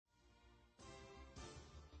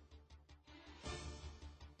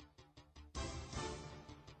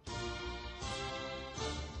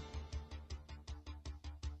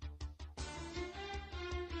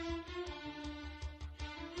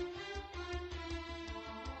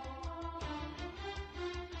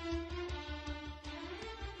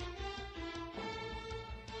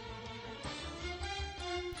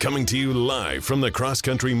Coming to you live from the Cross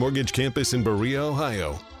Country Mortgage Campus in Berea,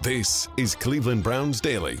 Ohio. This is Cleveland Browns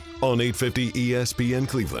Daily on 850 ESPN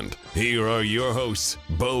Cleveland. Here are your hosts,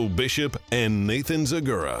 Bo Bishop and Nathan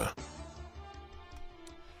Zagura.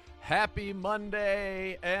 Happy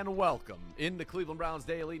Monday and welcome into Cleveland Browns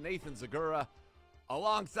Daily. Nathan Zagura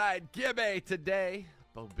alongside Gibbe today.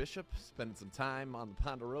 Bo Bishop spending some time on the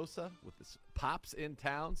Ponderosa with his pops in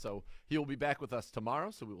town, so he will be back with us tomorrow,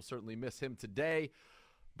 so we will certainly miss him today.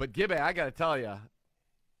 But Gibbe, I got to tell you,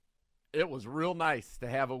 it was real nice to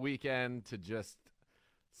have a weekend to just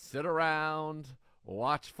sit around,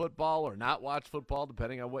 watch football or not watch football,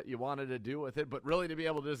 depending on what you wanted to do with it, but really to be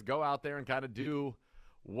able to just go out there and kind of do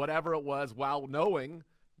whatever it was while knowing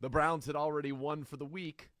the Browns had already won for the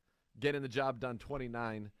week, getting the job done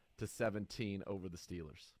 29-17 over the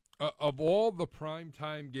Steelers. Of all the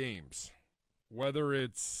primetime games, whether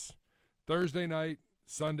it's Thursday night,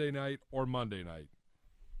 Sunday night, or Monday night,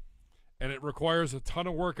 and it requires a ton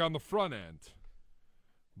of work on the front end,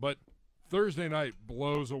 but Thursday night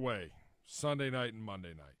blows away Sunday night and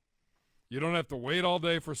Monday night. You don't have to wait all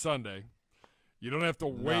day for Sunday. You don't have to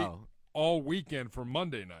wait all weekend for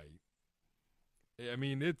Monday night. I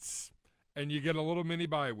mean, and you get a little mini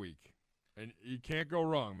bye week, and you can't go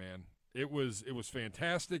wrong, man. It was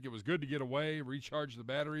fantastic. It was good to get away, recharge the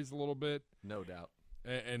batteries a little bit. No doubt.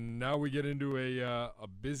 And now we get into a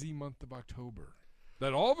busy month of October.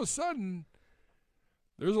 That all of a sudden,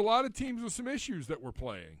 there's a lot of teams with some issues that we're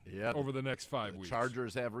playing over the next 5 weeks.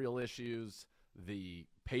 Chargers have real issues. The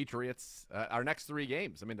Patriots, our next three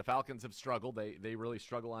games. I mean, the Falcons have struggled. They really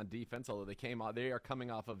struggle on defense, although they are coming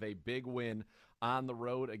off of a big win on the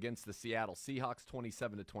road against the Seattle Seahawks,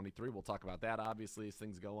 27-23. We'll talk about that, obviously, as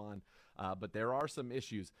things go on. But there are some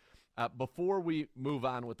issues. Before we move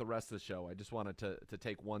on with the rest of the show, I just wanted to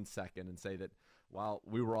take 1 second and say that while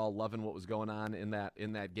we were all loving what was going on in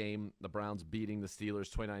that game, the Browns beating the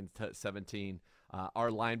Steelers 29-17, our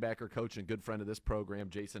linebacker coach and good friend of this program,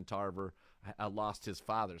 Jason Tarver, lost his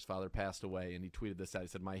father. His father passed away, and he tweeted this out. He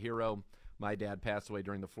said, "My hero, my dad passed away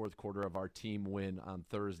during the fourth quarter of our team win on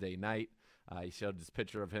Thursday night." He showed this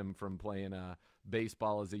picture of him from playing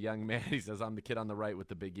baseball as a young man. He says, "I'm the kid on the right with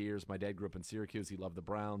the big ears. My dad grew up in Syracuse. He loved the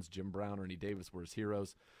Browns. Jim Brown, Ernie Davis were his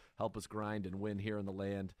heroes. Help us grind and win here in the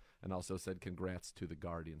land." And also said, "Congrats to the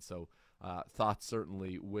Guardians." So thoughts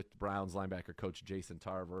certainly with Browns linebacker coach Jason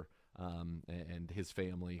Tarver and his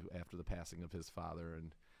family after the passing of his father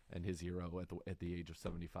and his hero at the age of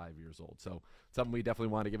 75 years old. So something we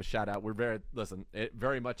definitely want to give a shout out. It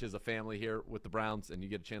very much is a family here with the Browns, and you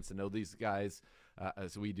get a chance to know these guys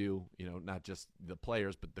as we do, not just the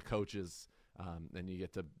players, but the coaches, and you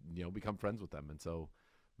get to, become friends with them. And so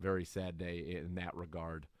very sad day in that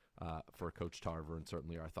regard for Coach Tarver, and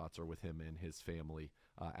certainly our thoughts are with him and his family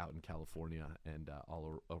out in California and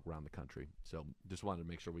all around the country. So just wanted to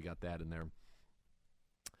make sure we got that in there.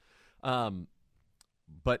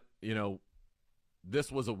 But,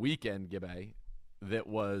 this was a weekend, Gibbe, that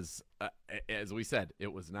was, as we said,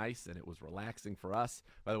 it was nice and it was relaxing for us.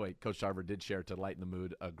 By the way, Coach Tarver did share, to lighten the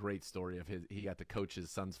mood, a great story of he got to coach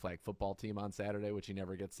his son's flag football team on Saturday, which he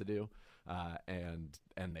never gets to do. And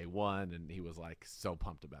they won, and he was, so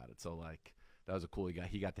pumped about it. So, that was a cool guy.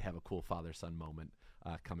 He got to have a cool father-son moment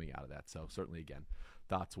coming out of that. So, certainly, again,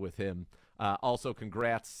 thoughts with him. Also,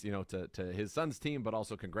 congrats, to his son's team, but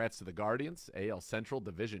also congrats to the Guardians, AL Central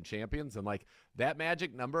Division champions. And, that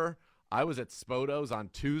magic number, I was at Spodo's on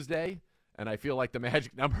Tuesday, and I feel like the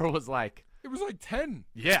magic number was It was 10.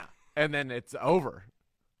 Yeah, and then it's over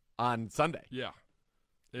on Sunday. Yeah.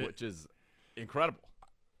 Which is incredible.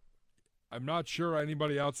 I'm not sure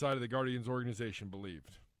anybody outside of the Guardians organization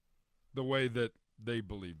believed the way that they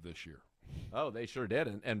believed this year. Oh, they sure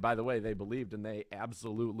did. And by the way, they believed, and they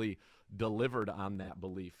absolutely delivered on that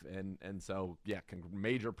belief. And so,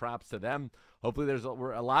 major props to them. Hopefully there's a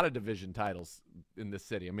lot of division titles in this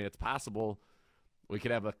city. I mean, it's possible we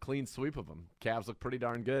could have a clean sweep of them. Cavs look pretty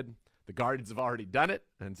darn good. The Guardians have already done it,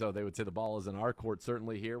 and so they would say the ball is in our court,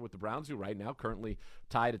 certainly here with the Browns, who right now currently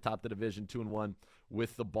tied atop the division 2-1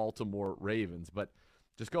 with the Baltimore Ravens. But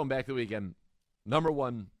just going back to the weekend, number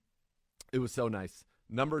one, it was so nice.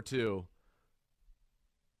 Number two,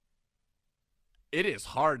 it is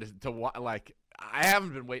hard to I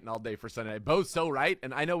haven't been waiting all day for Sunday night. Bo's so right,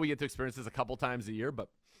 and I know we get to experience this a couple times a year, but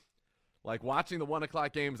watching the 1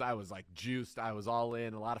 o'clock games, I was juiced. I was all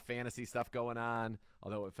in. A lot of fantasy stuff going on,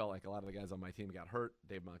 although it felt like a lot of the guys on my team got hurt.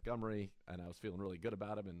 Dave Montgomery, and I was feeling really good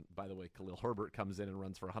about him. And by the way, Khalil Herbert comes in and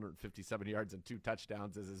runs for 157 yards and 2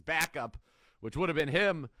 touchdowns as his backup, which would have been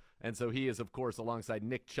him. And so he is, of course, alongside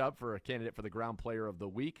Nick Chubb for a candidate for the Ground Player of the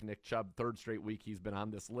Week. Nick Chubb, third straight week he's been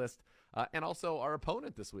on this list. And also our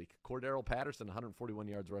opponent this week, Cordero Patterson, 141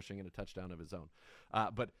 yards rushing and a touchdown of his own.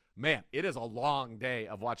 But, man, it is a long day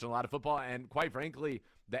of watching a lot of football. And quite frankly,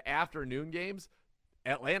 the afternoon games,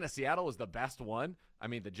 Atlanta-Seattle was the best one. I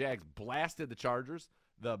mean, the Jags blasted the Chargers.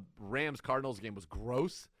 The Rams-Cardinals game was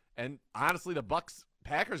gross. And, honestly, the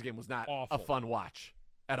Bucs-Packers game was not awful. A fun watch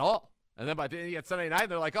at all. And then by the end of Sunday night,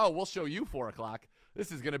 they're like, oh, we'll show you 4 o'clock.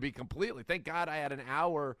 This is going to be completely – thank God I had an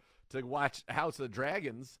hour to watch House of the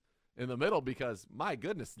Dragons in the middle because, my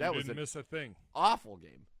goodness, that was miss a thing. Awful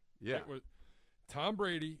game. Yeah. It was Tom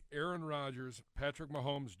Brady, Aaron Rodgers, Patrick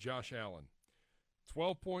Mahomes, Josh Allen.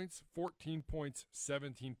 12 points, 14 points,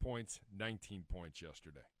 17 points, 19 points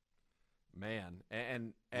yesterday. Man.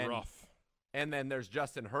 And rough. And then there's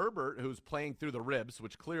Justin Herbert, who's playing through the ribs,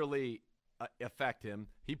 which clearly affect him.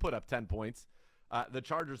 He put up 10 points. The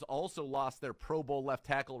Chargers also lost their Pro Bowl left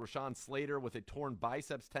tackle, Rashawn Slater, with a torn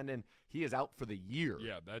biceps tendon. He is out for the year.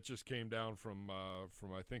 Yeah, that just came down from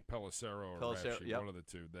I think Pelissero or Rashi, yep. one of the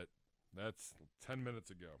two. That's 10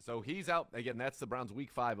 minutes ago. So he's out. Again, that's the Browns'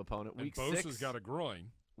 Week 5 opponent. Week and 6. Bosa's got a groin.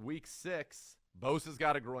 Week 6, Bosa's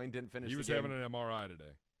got a groin, didn't finish He was the game. having an MRI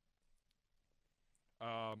today.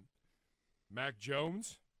 Mac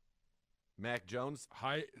Jones.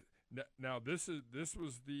 High. Now this is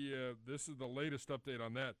the latest update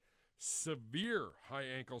on that. Severe high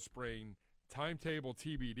ankle sprain, timetable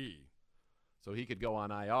TBD. So he could go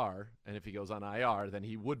on IR, and if he goes on IR, then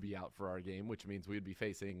he would be out for our game, which means we'd be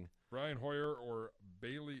facing Brian Hoyer or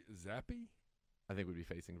Bailey Zappi. I think we'd be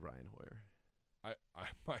facing Brian Hoyer.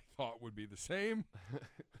 My thought would be the same,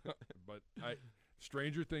 but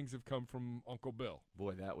stranger things have come from Uncle Bill.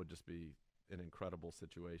 Boy, that would just be an incredible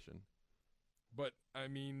situation. But I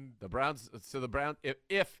mean, the Browns. If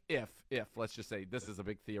let's just say this is a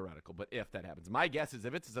big theoretical, but if that happens, my guess is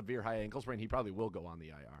if it's a severe high ankle sprain, he probably will go on the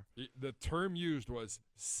IR. The term used was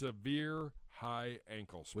severe high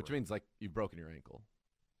ankle sprain, which means like you've broken your ankle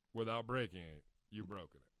without breaking it. You've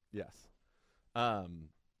broken it. Yes.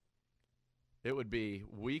 It would be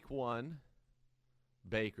week 1,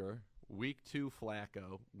 Baker. Week 2,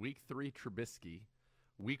 Flacco. Week 3, Trubisky.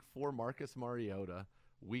 Week 4, Marcus Mariota.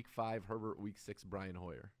 Week 5, Herbert. Week 6, Brian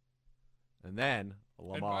Hoyer. And then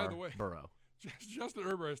Lamar, and by the way, Burrow. Justin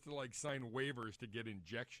Herbert has to sign waivers to get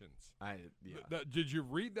injections. Yeah. Did you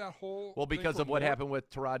read that whole? Well, because of what happened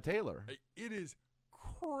with Tyrod Taylor. It is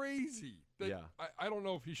crazy. Yeah. I don't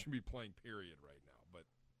know if he should be playing period right now, but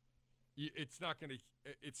it's not going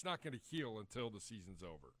to heal until the season's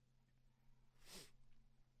over.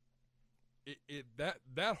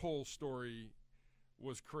 That whole story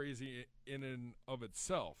was crazy in and of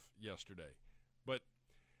itself yesterday. But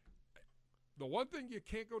the one thing you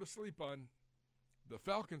can't go to sleep on, the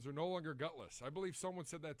Falcons are no longer gutless. I believe someone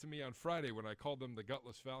said that to me on Friday when I called them the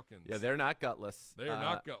gutless Falcons. Yeah, they're not gutless. They are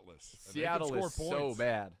not gutless. Seattle is so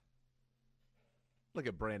bad. Look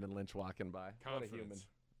at Brandon Lynch walking by. Confidence. What a human.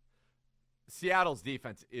 Seattle's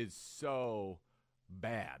defense is so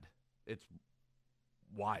bad. It's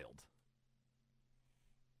wild.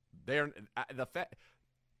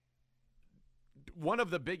 One of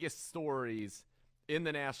the biggest stories in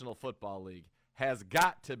the National Football League has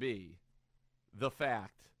got to be the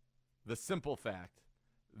simple fact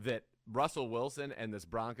that Russell Wilson and this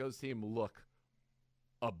Broncos team look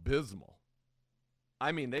abysmal.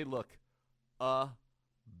 I mean, they look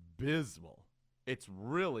abysmal. It's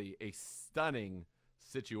really a stunning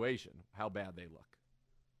situation how bad they look.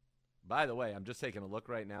 By the way, I'm just taking a look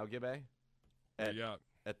right now, Gibbe,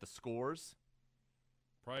 at the scores.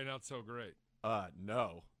 Probably not so great.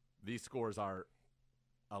 No. These scores are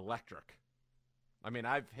electric. I mean,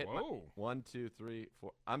 I've hit 1, 2, 3,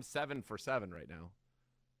 4. I'm 7 for 7 right now.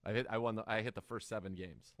 I hit the first 7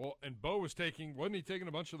 games. Well, and Bo wasn't he taking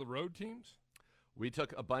a bunch of the road teams? We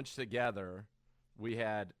took a bunch together. We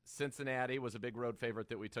had Cincinnati was a big road favorite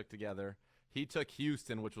that we took together. He took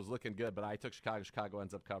Houston, which was looking good, but I took Chicago. Chicago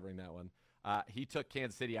ends up covering that one. He took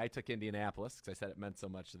Kansas City. I took Indianapolis because I said it meant so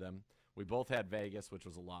much to them. We both had Vegas, which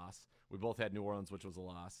was a loss. We both had New Orleans, which was a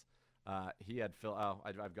loss. He had Phil. Oh,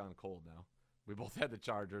 I've gone cold now. We both had the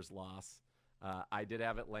Chargers loss. I did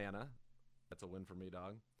have Atlanta. That's a win for me,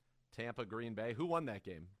 dog. Tampa, Green Bay. Who won that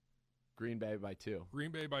game? Green Bay by 2.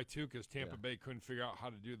 Green Bay by 2 because Tampa Bay couldn't figure out how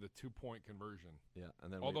to do the 2-point conversion. Yeah,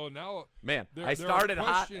 and then now, man, I started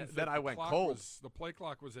hot, then I went cold. The play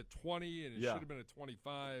clock was at 20, and it should have been at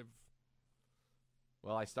 25.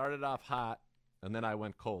 Well, I started off hot, and then I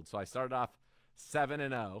went cold. So I started off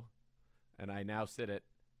 7-0, and I now sit at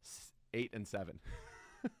 8-7.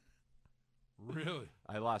 Really?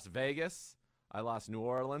 I lost Vegas. I lost New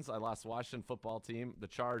Orleans. I lost Washington football team, the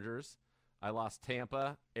Chargers. I lost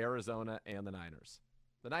Tampa, Arizona, and the Niners.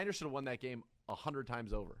 The Niners should have won that game 100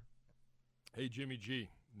 times over. Hey, Jimmy G,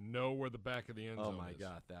 know where the back of the end zone is. Oh, my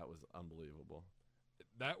God. That was unbelievable.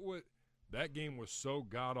 That game was so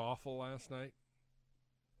god-awful last night.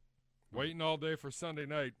 Waiting all day for Sunday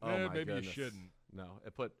night. Oh, my maybe goodness. you shouldn't. No,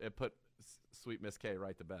 it put sweet Miss K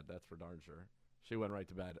right to bed. That's for darn sure. She went right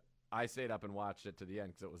to bed. I stayed up and watched it to the end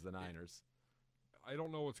because it was the Niners. I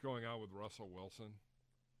don't know what's going on with Russell Wilson,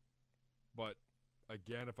 but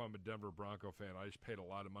again, if I'm a Denver Bronco fan, I just paid a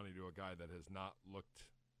lot of money to a guy that has not looked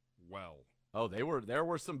well. Oh, there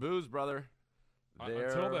were some boos, brother.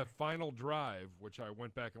 Until that final drive, which I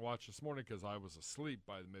went back and watched this morning because I was asleep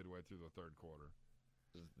by the midway through the third quarter.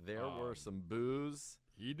 There were some boos.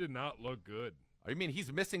 He did not look good. I mean,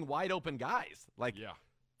 he's missing wide open guys. Yeah.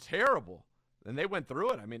 Terrible. And they went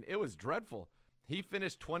through it. I mean, it was dreadful. He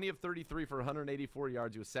finished 20 of 33 for 184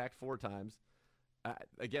 yards. He was sacked 4 times.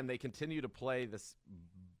 Again, they continue to play this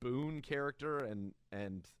Boone character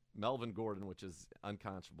and Melvin Gordon, which is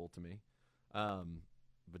unconscionable to me.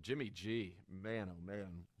 But Jimmy G, man, oh,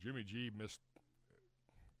 man. Jimmy G missed.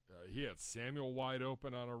 He had Samuel wide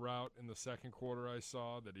open on a route in the second quarter I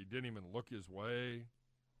saw that he didn't even look his way.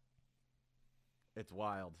 It's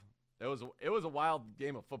wild. It was a wild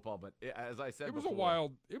game of football, but as I said before,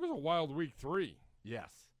 it was a wild week 3.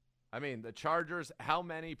 Yes. I mean, the Chargers, how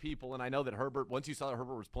many people, and I know that once you saw that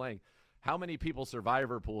Herbert was playing, how many people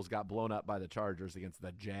survivor pools got blown up by the Chargers against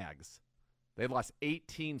the Jags? They lost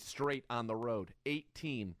 18 straight on the road.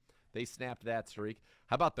 18. They snapped that streak.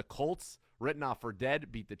 How about the Colts, written off for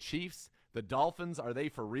dead, beat the Chiefs? The Dolphins, are they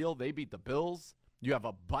for real? They beat the Bills. You have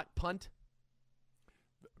a butt punt.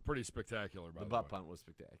 Pretty spectacular, by the way. The butt punt was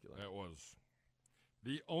spectacular. It was.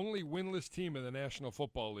 The only winless team in the National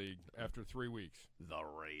Football League after 3 weeks. The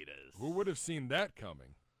Raiders. Who would have seen that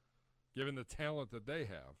coming, given the talent that they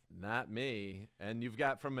have? Not me. And you've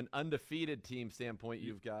got, from an undefeated team standpoint,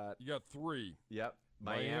 you got 3. Yep.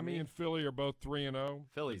 Miami and Philly are both 3-0.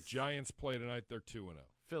 Phillies. The Giants play tonight. They're 2-0.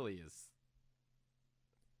 Philly is.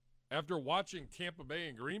 After watching Tampa Bay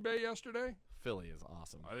and Green Bay yesterday, Philly is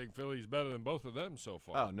awesome. I think Philly's better than both of them so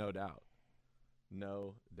far. Oh, no doubt.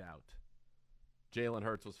 No doubt. Jalen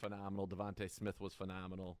Hurts was phenomenal. Devontae Smith was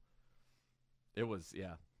phenomenal. It was,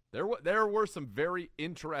 yeah. There were some very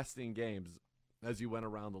interesting games as you went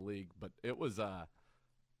around the league, but it was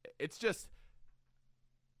it's just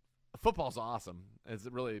football's awesome. Is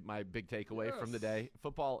really my big takeaway from the day.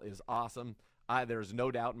 Football is awesome. There's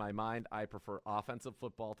no doubt in my mind I prefer offensive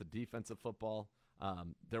football to defensive football.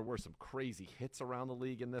 There were some crazy hits around the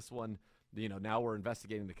league in this one. You know, now we're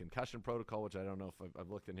investigating the concussion protocol, which I don't know if I've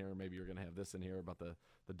looked in here. Maybe you're going to have this in here about the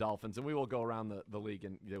Dolphins. And we will go around the league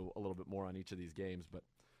and do a little bit more on each of these games. But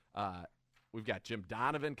we've got Jim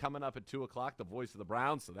Donovan coming up at 2 o'clock, the voice of the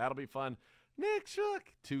Browns, so that'll be fun. Nick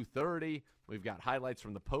Shook, 2:30. We've got highlights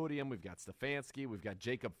from the podium. We've got Stefanski. We've got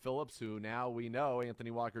Jacob Phillips, who now we know,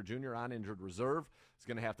 Anthony Walker Jr. on injured reserve, is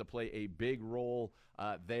going to have to play a big role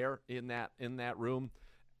there in that room.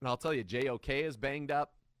 And I'll tell you, JOK is banged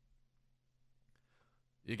up.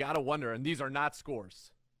 You got to wonder, and these are not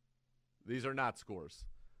scores. These are not scores.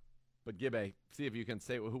 But, Gibbe, see if you can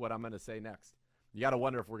say what I'm going to say next. You got to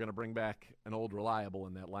wonder if we're going to bring back an old reliable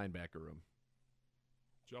in that linebacker room.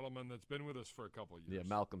 Gentleman that's been with us for a couple of years. Yeah,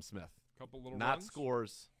 Malcolm Smith. Couple little not runs.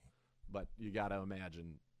 Scores, but you got to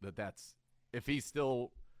imagine that's if he's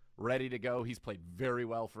still ready to go. He's played very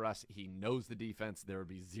well for us. He knows the defense. There would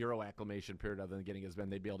be zero acclimation period other than getting his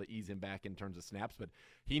men. They'd be able to ease him back in terms of snaps, but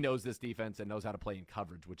he knows this defense and knows how to play in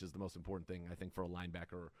coverage, which is the most important thing, I think, for a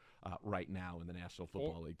linebacker right now in the National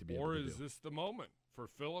Football League to be able to do. Or is this the moment for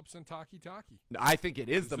Phillips and Taki? I think it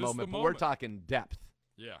is the moment, but we're talking depth.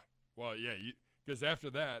 Yeah. Well, yeah, because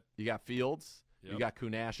after that. You got Fields. Yep. You got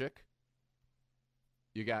Kunashik.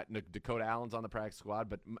 You got Dakota Allen's on the practice squad,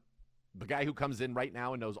 but the guy who comes in right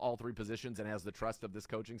now and knows all 3 positions and has the trust of this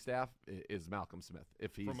coaching staff is Malcolm Smith.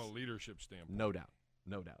 If he's from a leadership standpoint, no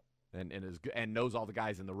doubt, and is good, and knows all the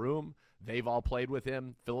guys in the room. They've all played with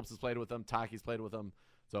him. Phillips has played with him. Taki's played with him.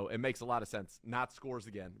 So it makes a lot of sense. Not scores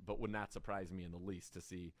again, but would not surprise me in the least to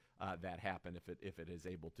see that happen if it is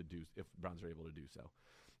able to do, if Browns are able to do so.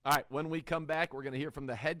 All right, when we come back, we're going to hear from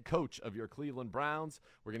the head coach of your Cleveland Browns.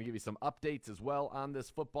 We're going to give you some updates as well on this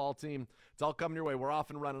football team. It's all coming your way. We're off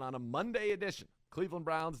and running on a Monday edition, Cleveland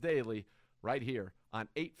Browns Daily, right here on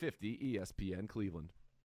 850 ESPN Cleveland.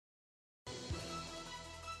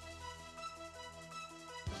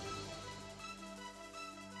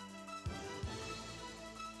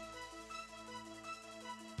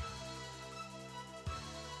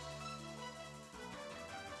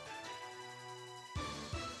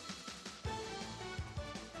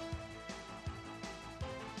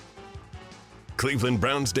 Cleveland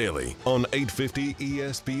Browns Daily on 850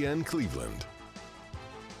 ESPN Cleveland.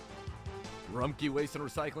 Rumpke Waste and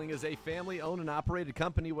Recycling is a family-owned and operated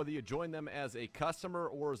company. Whether you join them as a customer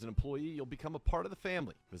or as an employee, you'll become a part of the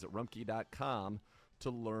family. Visit rumpke.com to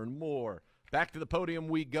learn more. Back to the podium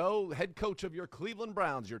we go. Head coach of your Cleveland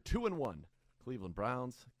Browns, your 2-1 Cleveland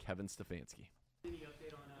Browns, Kevin Stefanski. Any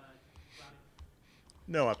update on Browning?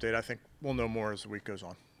 No update. I think we'll know more as the week goes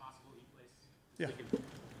on. Possible he plays? Yeah.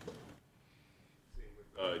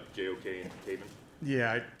 JOK and Taven?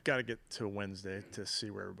 Yeah, I got to get to Wednesday to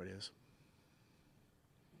see where everybody is.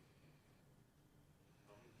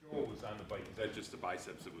 Joel was on the bike. Is that just the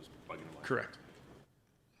biceps that was bugging him out? Correct.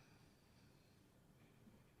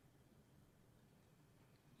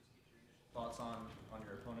 Thoughts on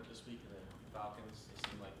your opponent this week, the Falcons? They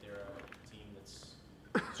seem like they're a team that's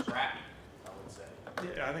scrappy, I would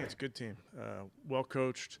say. Yeah, I think it's a good team. Well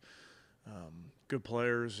coached, good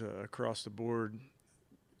players across the board.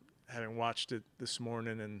 Having watched it this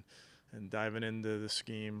morning and diving into the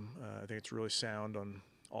scheme, I think it's really sound on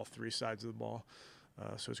all three sides of the ball.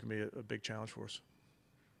 So it's going to be a big challenge for us.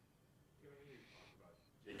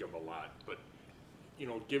 Jacob a lot, but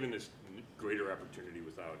given this greater opportunity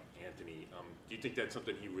without Anthony, do you think that's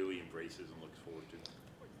something he really embraces and looks forward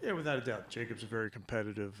to? Yeah, without a doubt. Jacob's a very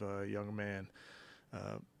competitive young man.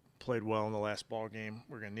 Played well in the last ball game.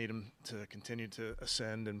 We're going to need him to continue to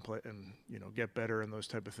ascend and play and get better and those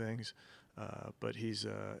type of things. But he's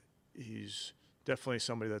definitely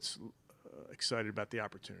somebody that's excited about the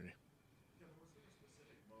opportunity.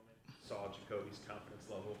 Saw Jacoby's confidence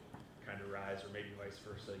level kind of rise, or maybe vice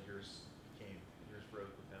versa. Yours broke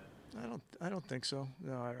with him. I don't think so.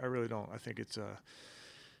 No, I really don't. I think it's a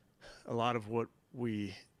lot of what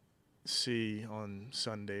we see on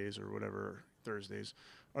Sundays or whatever, Thursdays,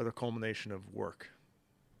 are the culmination of work.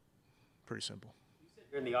 Pretty simple. You said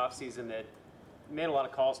during the offseason that you made a lot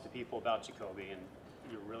of calls to people about Jacoby, and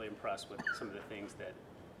you're really impressed with some of the things that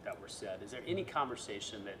were said. Is there any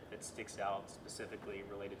conversation that sticks out specifically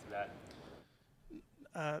related to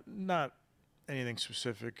that? Not anything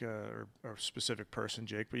specific or specific person,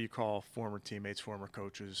 Jake, but you call former teammates, former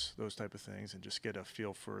coaches, those type of things, and just get a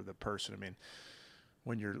feel for the person. I mean,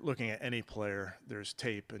 when you're looking at any player, there's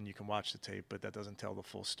tape, and you can watch the tape, but that doesn't tell the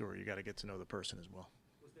full story. You got to get to know the person as well.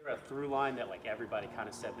 Was there a through line that everybody kind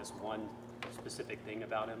of said this one specific thing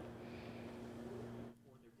about him?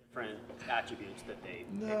 Or different attributes that they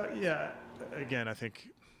yeah. Again, I think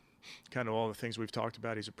kind of all the things we've talked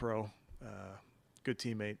about. He's a pro, good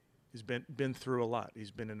teammate. He's been through a lot. He's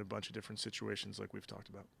been in a bunch of different situations like we've talked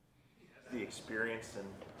about. The experience in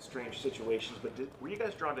strange situations, but were you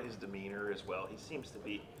guys drawn to his demeanor as well? He seems to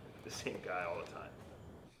be the same guy all the time.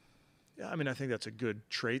 Yeah, I mean, I think that's a good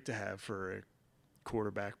trait to have for a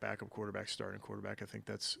quarterback, backup quarterback, starting quarterback. I think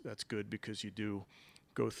that's good because you do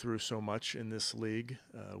go through so much in this league,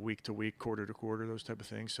 week to week, quarter to quarter, those type of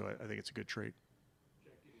things. So I think it's a good trait.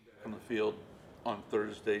 On the field on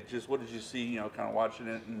Thursday, just what did you see, kind of watching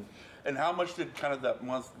it, and how much did kind of that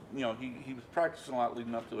month, he was practicing a lot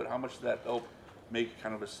leading up to it, how much did that help make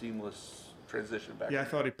kind of a seamless transition back? Yeah, I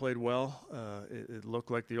thought he played well. It looked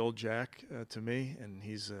like the old Jack to me, and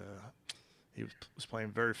he was playing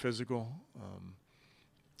very physical.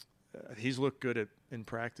 He's looked good in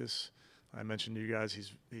practice. I mentioned to you guys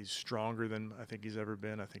he's stronger than I think he's ever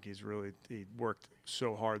been. I think he worked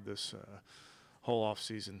so hard this whole off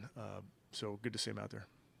season. So good to see him out there.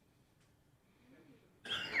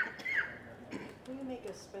 Will you make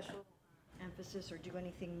a special emphasis or do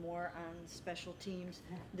anything more on special teams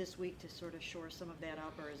this week to sort of shore some of that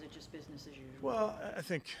up, or is it just business as usual? Well, I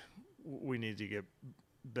think we need to get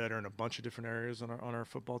better in a bunch of different areas on our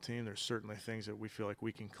football team. There's certainly things that we feel like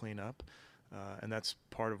we can clean up, and that's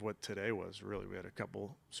part of what today was. Really, we had a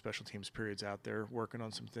couple special teams periods out there working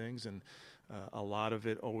on some things, and a lot of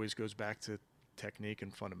it always goes back to technique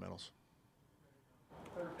and fundamentals.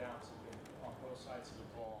 Third downs have been on both sides of the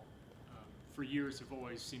ball. For years have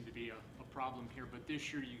always seemed to be a problem here, but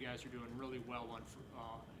this year you guys are doing really well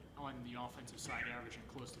on the offensive side, averaging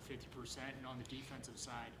close to 50%, and on the defensive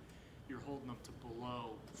side, you're holding them to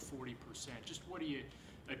below 40%. Just what do you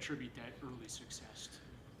attribute that early success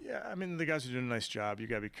to? Yeah, I mean, the guys are doing a nice job. You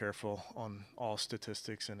got to be careful on all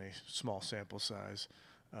statistics in a small sample size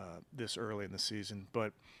this early in the season.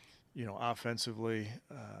 But, offensively,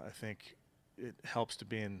 I think it helps to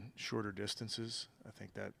be in shorter distances. I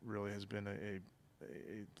think that really has been a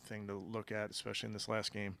thing to look at, especially in this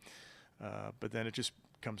last game. But then it just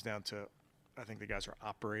comes down to, I think the guys are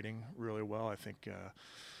operating really well. I think,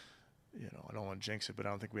 I don't want to jinx it, but I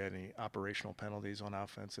don't think we had any operational penalties on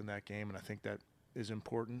offense in that game. And I think that is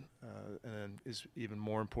important, and then is even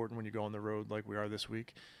more important when you go on the road like we are this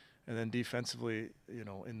week. And then defensively,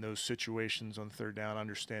 in those situations on third down,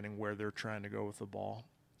 understanding where they're trying to go with the ball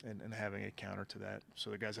and having a counter to that. So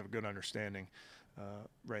the guys have a good understanding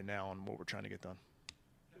right now on what we're trying to get done.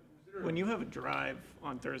 When you have a drive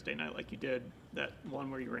on Thursday night like you did, that one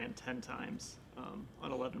where you ran 10 times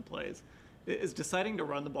on 11 plays, is deciding to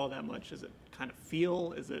run the ball that much, is it kind of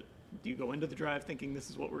feel? Do you go into the drive thinking this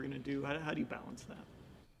is what we're going to do? How do you balance that?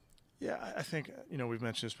 Yeah, I think, we've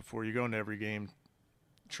mentioned this before. You go into every game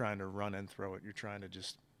trying to run and throw it. You're trying to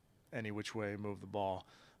just any which way move the ball.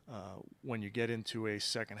 When you get into a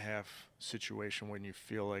second half situation when you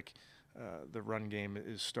feel like the run game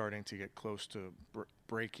is starting to get close to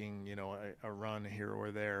breaking, a run here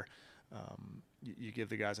or there, you give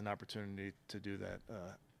the guys an opportunity to do that.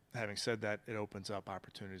 Having said that, it opens up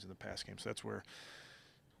opportunities in the pass game. So that's where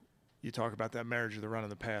you talk about that marriage of the run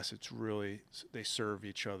and the pass. It's really, they serve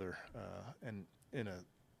each other. And in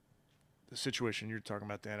the situation you're talking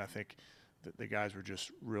about, Dan, I think the guys were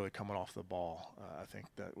just really coming off the ball. I think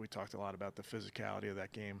that we talked a lot about the physicality of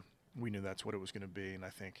that game. We knew that's what it was going to be, and I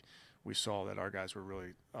think we saw that our guys were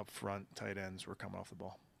really up front, tight ends were coming off the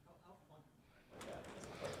ball.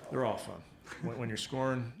 They're all fun. When you're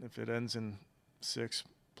scoring, if it ends in 6+1,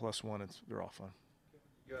 they're all fun.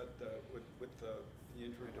 You got with the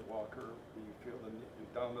injury to Walker, do you feel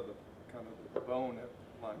you're down to the kind of the bone at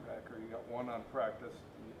linebacker? You got one on practice.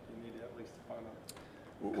 You need to at least find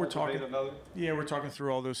another. Yeah, we're talking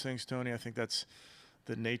through all those things, Tony. I think that's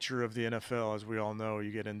the nature of the NFL. As we all know,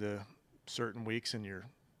 you get into certain weeks and you're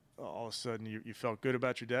all of a sudden you felt good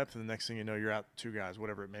about your depth, and the next thing you know, you're out 2 guys,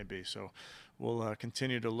 whatever it may be. So we'll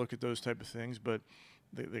continue to look at those type of things. But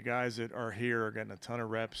the guys that are here are getting a ton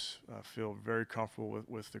of reps, feel very comfortable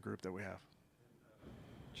with the group that we have.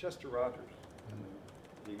 Chester Rogers,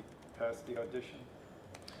 he passed the audition.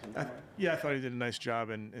 I thought he did a nice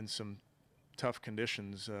job in some tough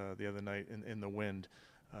conditions the other night in the wind.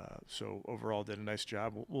 So overall did a nice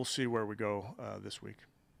job. We'll see where we go this week.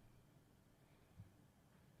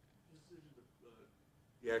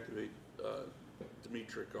 Deactivate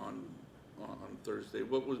Dimitrik on Thursday.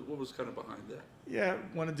 What was kind of behind that? Yeah,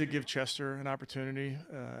 wanted to give Chester an opportunity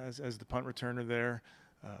as the punt returner there.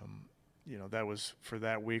 That was for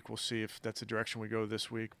that week. We'll see if that's the direction we go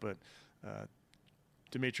this week. But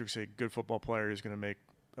Dimitrik's a good football player. He's going to make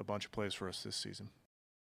a bunch of plays for us this season.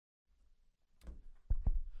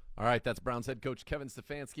 All right, that's Browns head coach Kevin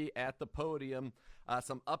Stefanski at the podium.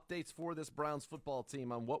 Some updates for this Browns football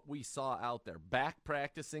team on what we saw out there. Back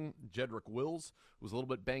practicing, Jedrick Wills was a little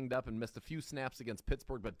bit banged up and missed a few snaps against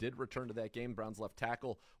Pittsburgh, but did return to that game. Browns left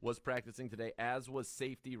tackle was practicing today, as was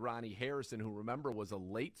safety Ronnie Harrison, who, remember, was a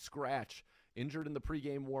late scratch, injured in the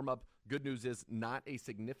pregame warm-up. Good news is not a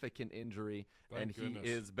significant injury, and he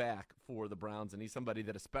is back for the Browns. And he's somebody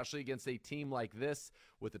that, especially against a team like this,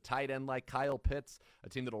 with a tight end like Kyle Pitts, a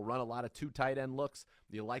team that will run a lot of 2 tight end looks,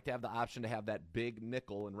 you like to have the option to have that big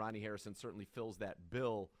nickel, and Ronnie Harrison certainly fits that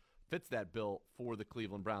bill for the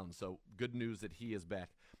Cleveland Browns. So good news that he is back.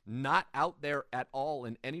 Not out there at all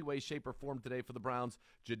in any way, shape, or form today for the Browns,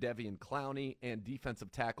 Jadeveon Clowney and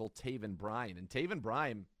defensive tackle Taven Bryan. And Taven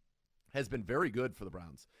Bryan has been very good for the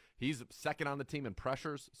Browns. He's second on the team in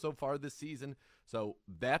pressures so far this season. So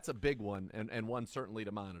that's a big one, and one certainly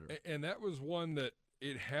to monitor. And that was one that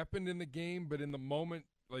it happened in the game, but in the moment,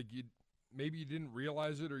 like maybe you didn't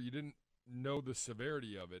realize it or you didn't know the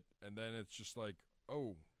severity of it. And then it's just like,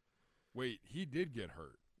 oh, wait, he did get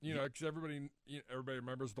hurt. Because everybody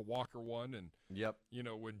remembers the Walker one, and yep.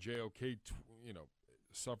 When JOK,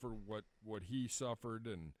 suffered what he suffered,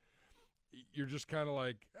 and you're just kind of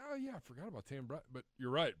like, oh yeah, I forgot about Taven Bryan. But you're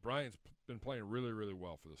right, Bryan's been playing really, really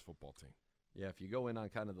well for this football team. Yeah, if you go in on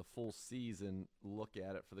kind of the full season look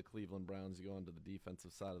at it for the Cleveland Browns, you go into the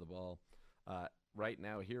defensive side of the ball. Right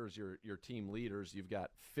now, here's your team leaders. You've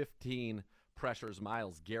got 15 pressures,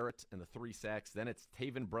 Myles Garrett, and the 3 sacks. Then it's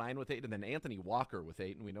Taven Bryan with 8, and then Anthony Walker with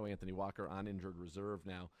 8. And we know Anthony Walker on injured reserve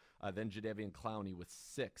now. Then Jadeveon Clowney with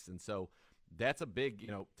 6. And so that's a big,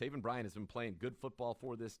 Taven Bryan has been playing good football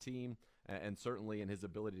for this team, and certainly in his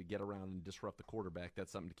ability to get around and disrupt the quarterback,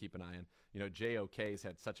 that's something to keep an eye on. JOK's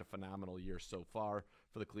had such a phenomenal year so far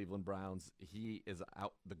for the Cleveland Browns. He is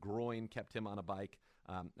out. The groin kept him on a bike,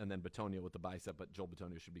 and then Bitonio with the bicep, but Joel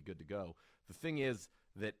Bitonio should be good to go. The thing is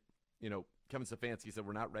that, Kevin Stefanski said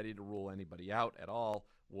we're not ready to rule anybody out at all.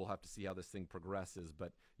 we'll have to see how this thing progresses.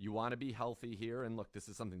 But you want to be healthy here. And look, this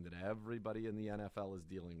is something that everybody in the NFL is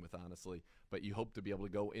dealing with, honestly. But you hope to be able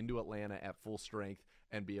to go into Atlanta at full strength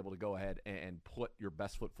and be able to go ahead and put your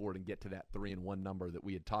best foot forward and get to that 3-1 number that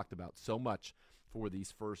we had talked about so much for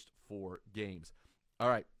these first 4 games. All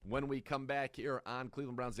right, when we come back here on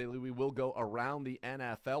Cleveland Browns Daily, we will go around the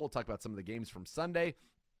NFL. We'll talk about some of the games from Sunday,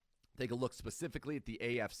 take a look specifically at the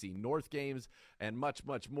AFC North games, and much,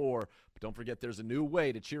 much more. But don't forget, there's a new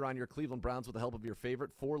way to cheer on your Cleveland Browns with the help of your favorite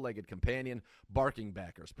 4-legged companion, Barking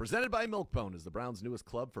Backers. Presented by Milk-Bone is the Browns' newest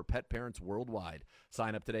club for pet parents worldwide.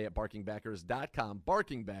 Sign up today at barkingbackers.com.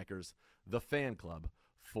 Barking Backers, the fan club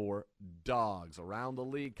for dogs. Around the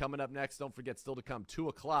league coming up next. Don't forget, still to come, 2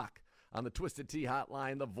 o'clock. On the Twisted Tea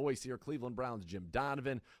Hotline, the voice here, Cleveland Browns, Jim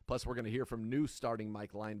Donovan. Plus, we're going to hear from new starting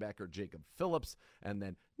Mike linebacker Jacob Phillips. And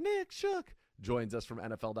then Nick Shook joins us from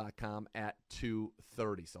NFL.com at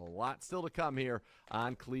 2:30. So a lot still to come here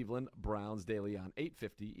on Cleveland Browns Daily on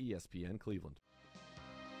 850 ESPN Cleveland.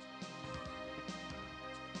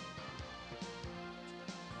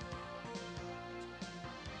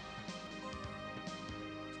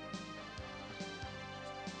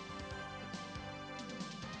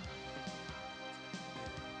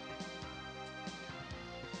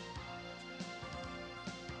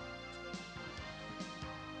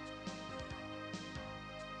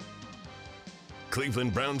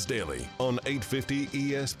 Cleveland Browns Daily on 850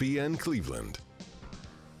 ESPN Cleveland.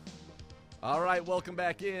 All right, welcome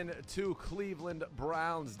back in to Cleveland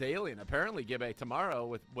Browns Daily. And apparently, Gibbe,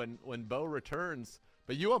 tomorrow when Bo returns,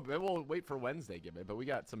 but you won't wait for Wednesday, Gibbe, but we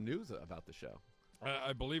got some news about the show.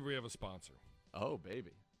 I believe we have a sponsor. Oh,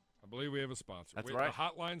 baby. I believe we have a sponsor. That's we right.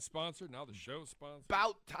 have a hotline sponsor, now the show sponsor.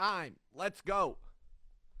 About time. Let's go.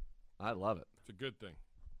 I love it. It's a good thing.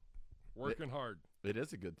 Working hard. It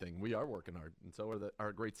is a good thing. We are working hard, and so are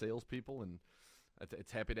our great salespeople, and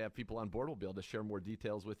it's happy to have people on board. We'll be able to share more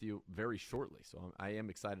details with you very shortly, so I am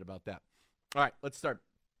excited about that. All right, let's start.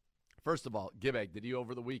 First of all, Gibbe, did you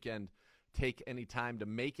over the weekend take any time to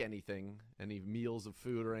make anything, any meals of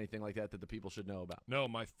food or anything like that the people should know about? No,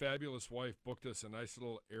 my fabulous wife booked us a nice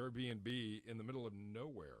little Airbnb in the middle of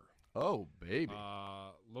nowhere. Oh, baby.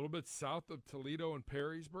 A little bit south of Toledo and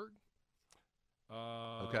Perrysburg.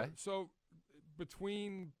 Okay. So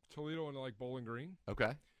between Toledo and like Bowling Green.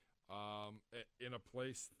 Okay. In a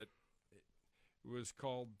place that it was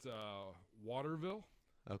called Waterville.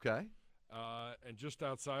 Okay. And just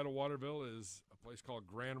outside of Waterville is a place called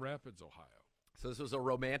Grand Rapids, Ohio. So this was a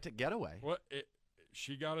romantic getaway. Well,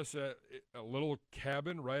 she got us a little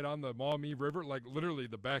cabin right on the Maumee River. Like literally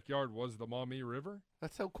the backyard was the Maumee River.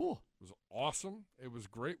 That's so cool. It was awesome. It was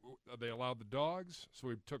great. They allowed the dogs, so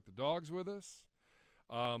we took the dogs with us.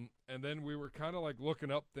 And then we were kind of like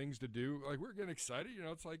looking up things to do. Like we're getting excited. You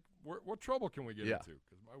know, it's like, what trouble can we get into?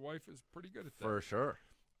 Because my wife is pretty good at that. For sure.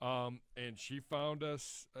 And she found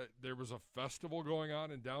us, there was a festival going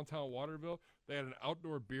on in downtown Waterville. They had an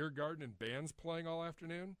outdoor beer garden and bands playing all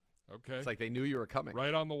afternoon. Okay. It's like they knew you were coming.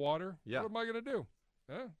 Right on the water. Yeah. What am I going to do?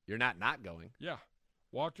 Yeah. You're not going. Yeah.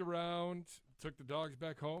 Walked around, took the dogs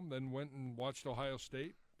back home, then went and watched Ohio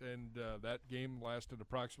State. And that game lasted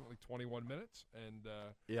approximately 21 minutes. And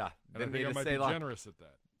yeah, and I think I might be generous at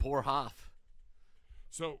that. Poor Hoff.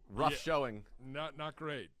 So rough showing. Not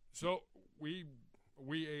great. So we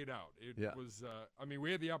ate out. It was. I mean,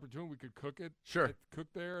 we had the opportunity. We could cook it. Sure. Cook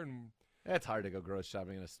there, and it's hard to go grocery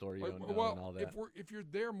shopping in a store you don't know and all that. If you're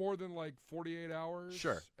there more than like 48 hours,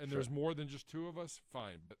 sure, and there's more than just 2 of us,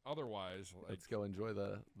 fine. But otherwise, let's go enjoy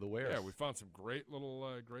the wares. Yeah, we found some great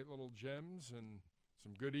little gems and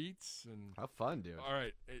some good eats and how fun, dude. All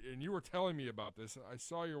right, and you were telling me about this. I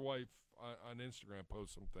saw your wife on Instagram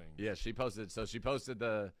post some things. Yeah, she posted. So she posted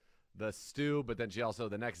the stew, but then she also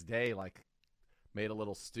the next day like made a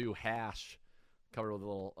little stew hash covered with a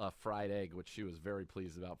little fried egg, which she was very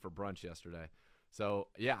pleased about for brunch yesterday. So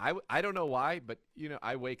yeah, I don't know why, but you know,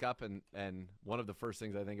 I wake up and one of the first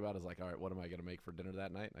things I think about is like, all right, what am I going to make for dinner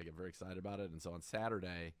that night? And I get very excited about it. And so on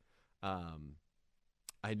Saturday,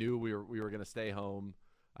 I knew we were going to stay home.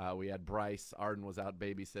 We had Bryce. Arden was out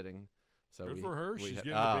babysitting. So good for her. She's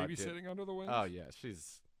getting the babysitting under the wings. Oh yeah,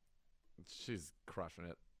 she's crushing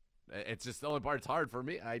it. It's just the only part. It's hard for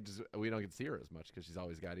me. We don't get to see her as much because she's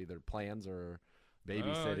always got either plans or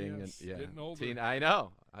babysitting. Yes. And yeah, getting older. I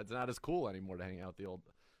know it's not as cool anymore to hang out with the old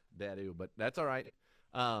daddy, but that's all right.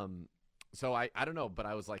 So I don't know, but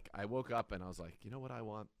I was like, I woke up and I was like, you know what I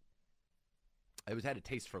want? I had a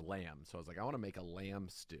taste for lamb, so I was like, I want to make a lamb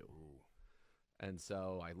stew. Ooh. And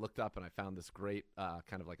so I looked up and I found this great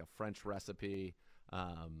kind of like a French recipe,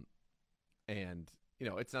 and you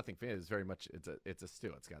know it's nothing fancy. It's very much it's a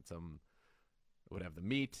stew. It's got some It would have the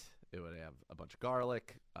meat. It would have a bunch of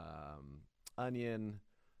garlic, onion,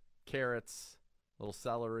 carrots, little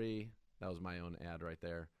celery. That was my own ad right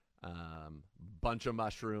there. Bunch of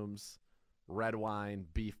mushrooms, red wine,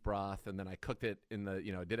 beef broth, and then I cooked it in the,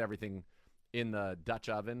 did everything in the Dutch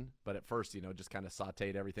oven. But at first, just kind of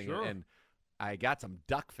sauteed everything. Sure. And I got some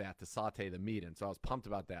duck fat to saute the meat in, so I was pumped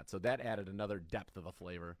about that. So that added another depth of the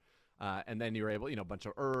flavor. And then you were able, a bunch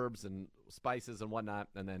of herbs and spices and whatnot,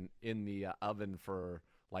 and then in the oven for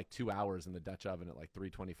like 2 hours in the Dutch oven at like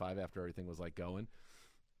 325 after everything was like going.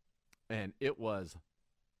 And it was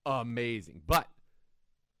amazing. But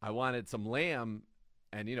I wanted some lamb,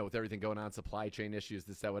 and with everything going on, supply chain issues,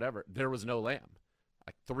 this, that, whatever, there was no lamb.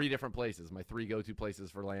 Like 3 different places, my 3 go-to places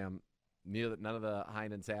for lamb. None of the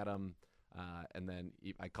Heinens had them. And then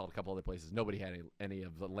I called a couple other places. Nobody had any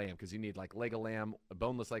of the lamb, because you need like leg of lamb, a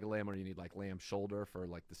boneless leg of lamb, or you need like lamb shoulder for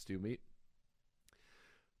like the stew meat.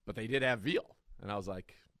 But they did have veal. And I was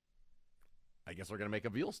like, I guess we're going to make a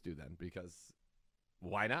veal stew then, because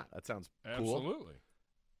why not? That sounds cool. Absolutely.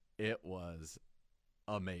 It was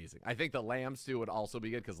amazing. I think the lamb stew would also be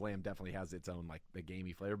good, because lamb definitely has its own like the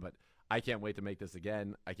gamey flavor. But I can't wait to make this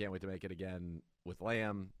again. I can't wait to make it again with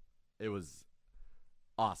lamb. It was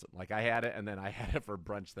awesome. Like, I had it, and then I had it for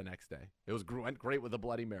brunch the next day. It went great with a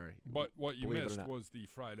Bloody Mary. But what you believe it or missed not. was the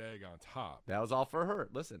fried egg on top. That was all for her.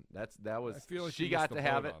 Listen, that was. I feel like she you got missed to the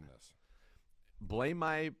have boat it. on this. Blame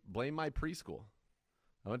my preschool.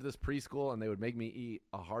 I went to this preschool, and they would make me eat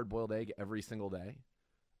a hard-boiled egg every single day,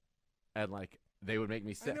 and like they would make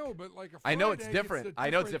me sick. I know, but like a I know fried it's egg, different. I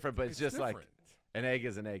know it's different, but it's just different. like an egg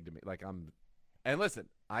is an egg to me. Like and listen,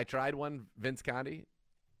 I tried one. Vince Conti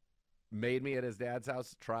made me at his dad's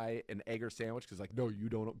house try an egg or sandwich, because like, no, you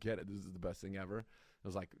don't get it. This is the best thing ever. It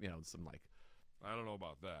was like, some like, I don't know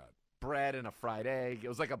about that. bread and a fried egg. It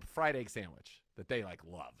was like a fried egg sandwich that they like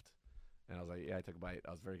loved. And I was like, yeah, I took a bite.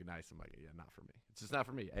 I was very nice. I'm like, yeah, not for me. It's just not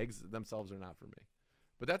for me. Eggs themselves are not for me.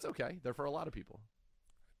 But that's okay. They're for a lot of people.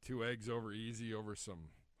 2 eggs over easy over some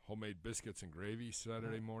homemade biscuits and gravy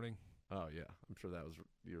Saturday morning. Oh yeah, I'm sure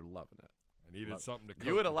you're loving it. I needed something to coat,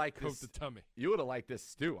 you would have liked coat this, the tummy. You would have liked this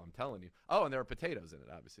stew, I'm telling you. Oh, and there are potatoes in it,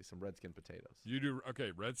 obviously, some redskin potatoes. You do,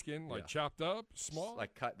 okay, redskin, like Yeah. chopped up, small?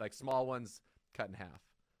 Like cut, like small ones cut in half.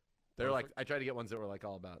 They're Perfect. like, I tried to get ones that were like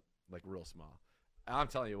all about like real small. I'm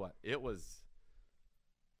telling you what, it was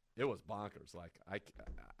bonkers. Like I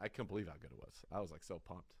couldn't believe how good it was. I was like so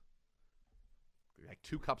pumped. Like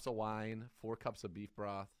 2 cups of wine, 4 cups of beef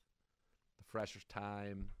broth, the freshest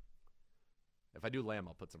thyme. If I do lamb,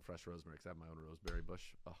 I'll put some fresh rosemary, because I have my own rosemary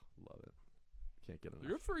bush. Oh, love it. Can't get enough.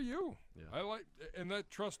 Good for you. Yeah. I like, and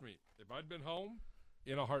that, trust me, if I'd been home,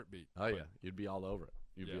 in a heartbeat. Oh yeah, you'd be all over it.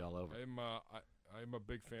 You'd be all over it. I'm a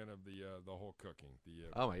big fan of the whole cooking.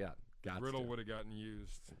 Oh my God, griddle would have gotten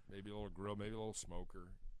used. Maybe a little grill, maybe a little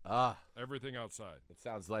smoker. Everything outside. It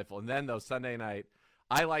sounds delightful. And then though, Sunday night,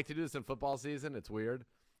 I like to do this in football season. It's weird.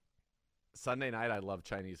 Sunday night, I love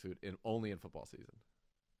Chinese food only in football season.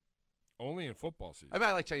 Only in football season. I mean,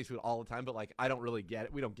 I like Chinese food all the time, but like I don't really get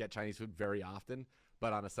it. We don't get Chinese food very often.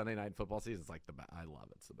 But on a Sunday night in football season, it's like the best. I love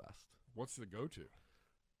it. It's the best. What's the go-to?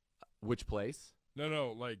 Which place?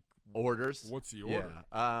 No, like orders. What's the order?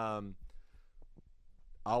 Yeah.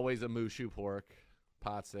 Always a mushu pork,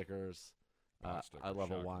 pot stickers. I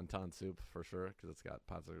love a wonton soup for sure, because it's got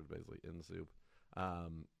pot stickers basically in the soup.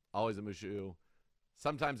 Always a mushu.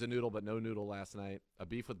 Sometimes a noodle, but no noodle last night. A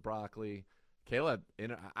beef with broccoli. Kayla,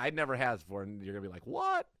 I'd never had this before, and you're going to be like,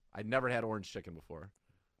 what? I'd never had orange chicken before.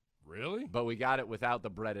 Really? But we got it without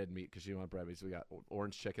the breaded meat, because she wanted bread meat. So we got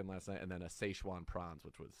orange chicken last night, and then a Szechuan prawns,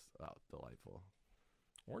 which was delightful.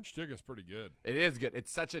 Orange chicken's pretty good. It is good.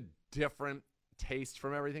 It's such a different taste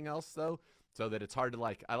from everything else, though, so that it's hard to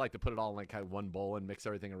like. I like to put it all in like kind of one bowl and mix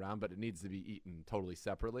everything around, but it needs to be eaten totally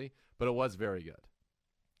separately. But it was very good.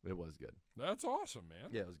 It was good. That's awesome, man.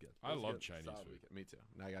 Yeah, it was good. I love Chinese Solid food. weekend. Me too.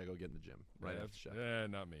 Now I gotta go get in the gym right after the show. Yeah,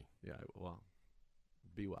 not me. Yeah, well,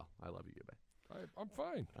 be well. I love you, Gibby. I'm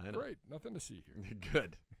fine. I know. Great. Nothing to see here.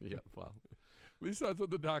 Good. Yeah, well. At least that's what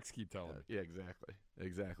the docs keep telling me. Yeah,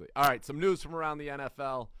 exactly. All right, some news from around the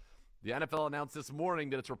NFL. The NFL announced this morning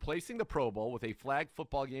that it's replacing the Pro Bowl with a flag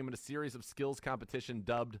football game and a series of skills competition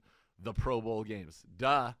dubbed the Pro Bowl games.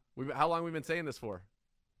 Duh. How long have we been saying this for?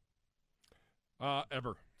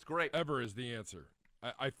 Ever. It's great. Ever is the answer.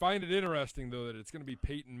 I find it interesting, though, that it's going to be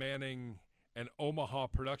Peyton Manning and Omaha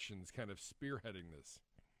Productions kind of spearheading this.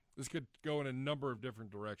 This could go in a number of different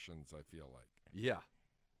directions, I feel like. Yeah,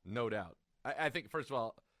 no doubt. I think, first of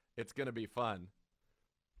all, it's going to be fun.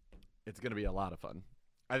 It's going to be a lot of fun.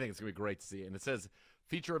 I think it's going to be great to see. And it says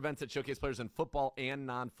feature events that showcase players in football and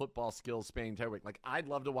non-football skills spanning the entire week. Like, I'd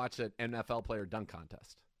love to watch an NFL player dunk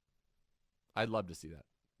contest. I'd love to see that.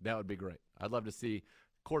 That would be great. I'd love to see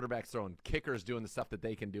quarterbacks throwing, kickers doing the stuff that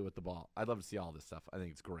they can do with the ball. I'd love to see all this stuff. I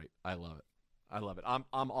think it's great. I love it. I love it. I'm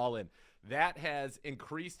all in. That has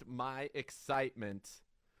increased my excitement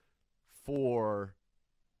for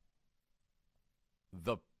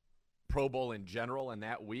the Pro Bowl in general and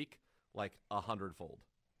that week like 100-fold.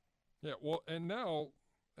 Yeah, well, and now,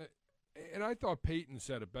 and I thought Peyton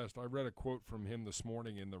said it best. I read a quote from him this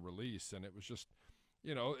morning in the release, and it was just,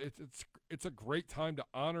 you know, it's a great time to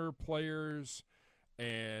honor players,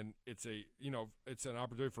 and it's an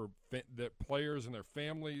opportunity for the players and their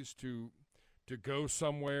families to go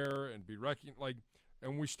somewhere and be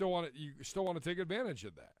and you still want to take advantage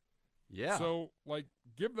of that. Yeah. So,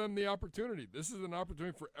 give them the opportunity. This is an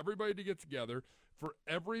opportunity for everybody to get together, for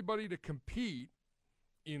everybody to compete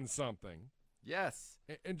in something. Yes.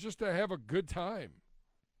 And just to have a good time.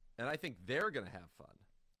 And I think they're going to have fun.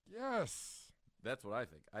 Yes. That's what I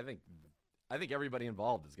think. I think everybody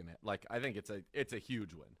involved is going to I think it's a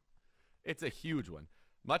huge win. It's a huge win.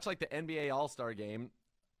 Much like the NBA All-Star game,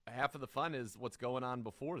 half of the fun is what's going on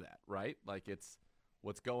before that, right? Like, it's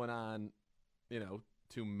what's going on,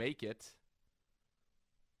 to make it.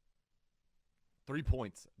 3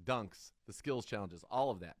 points, dunks, the skills challenges, all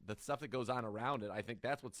of that. The stuff that goes on around it, I think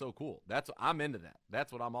that's what's so cool. I'm into that.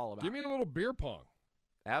 That's what I'm all about. Give me a little beer pong.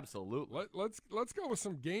 Absolutely. Let's go with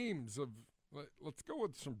some games of. Let's go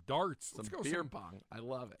with some darts. Let's go beer pong. I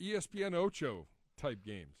love it. ESPN Ocho type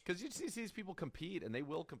games. Because you see these people compete, and they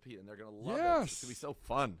will compete, and they're going to love it. Yes. It's going to be so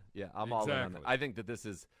fun. Yeah, I'm all in on that. I think this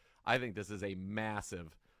is a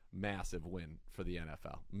massive win for the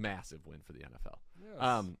NFL. Massive win for the NFL. Yes.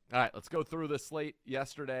 All right, let's go through the slate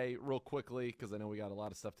yesterday real quickly because I know we got a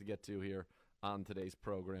lot of stuff to get to here on today's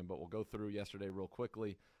program, but we'll go through yesterday real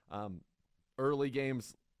quickly. Early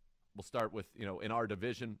games, we'll start with, in our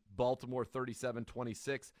division, Baltimore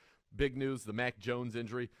 37-26. Big news, the Mac Jones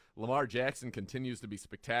injury. Lamar Jackson continues to be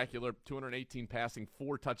spectacular. 218 passing,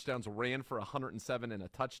 4 touchdowns, ran for 107 and a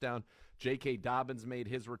touchdown. J.K. Dobbins made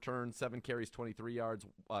his return, 7 carries, 23 yards,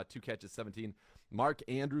 2 catches, 17. Mark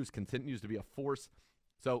Andrews continues to be a force.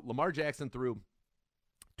 So Lamar Jackson threw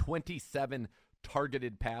 27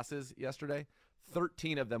 targeted passes yesterday.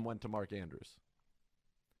 13 of them went to Mark Andrews.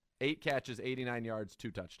 8 catches, 89 yards,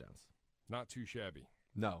 2 touchdowns. Not too shabby.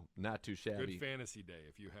 No, not too shabby. Good fantasy day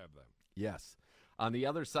if you have them. Yes. On the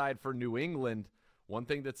other side for New England, one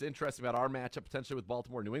thing that's interesting about our matchup potentially with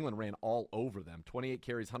Baltimore, New England ran all over them. 28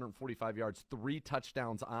 carries, 145 yards, 3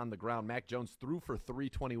 touchdowns on the ground. Mac Jones threw for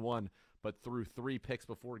 321, but threw 3 picks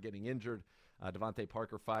before getting injured. Devontae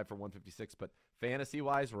Parker, 5 for 156. But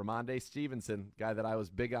fantasy-wise, Ramondre Stevenson, guy that I was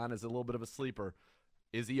big on as a little bit of a sleeper.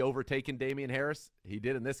 Is he overtaking Damian Harris? He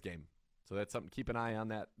did in this game. So that's something to keep an eye on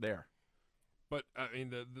that there. But, I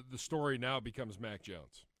mean, the story now becomes Mac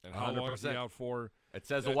Jones. And how 100%. Long is he out for? It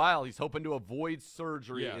says a while. He's hoping to avoid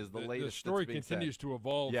surgery is the latest. The story that's being continues said. to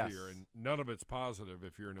evolve yes. here, and none of it's positive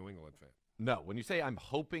if you're a New England fan. No. When you say I'm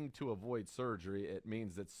hoping to avoid surgery, it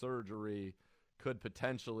means that surgery could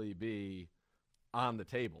potentially be on the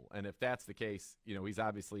table. And if that's the case, he's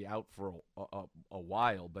obviously out for a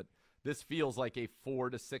while. But this feels like a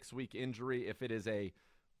 4 to 6 week injury. If it is a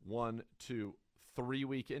 1 to 3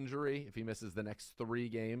 week injury, if he misses the next 3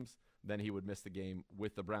 games, then he would miss the game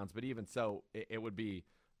with the Browns. But even so, it would be,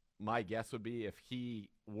 my guess would be if he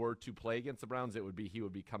were to play against the Browns, he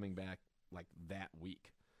would be coming back like that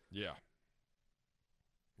week. Yeah.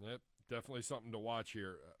 Yep, definitely something to watch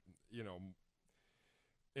here.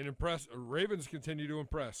 And Ravens continue to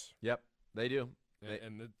impress. Yep, they do.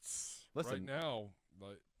 And it's right now.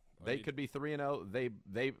 They could be 3-0.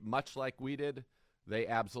 They much like we did. They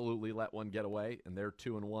absolutely let one get away, and they're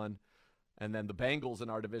 2-1. And then the Bengals in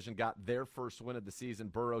our division got their first win of the season.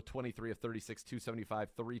 Burrow, 23 of 36, 275,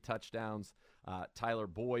 3 touchdowns. Tyler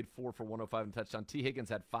Boyd, 4 for 105 and touchdown. T. Higgins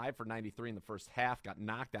had 5 for 93 in the first half, got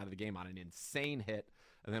knocked out of the game on an insane hit,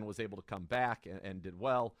 and then was able to come back and did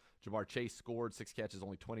well. Jamar Chase scored 6 catches,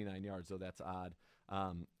 only 29 yards, so that's odd.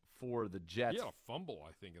 For the Jets. He had a fumble,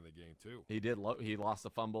 I think, in the game, too. He did. He lost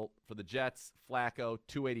a fumble. For the Jets, Flacco,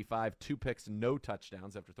 285, 2 picks, no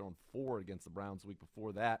touchdowns after throwing 4 against the Browns the week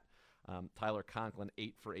before that. Tyler Conklin,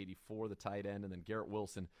 8 for 84, the tight end. And then Garrett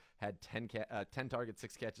Wilson had 10 targets,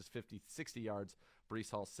 6 catches, 60 yards.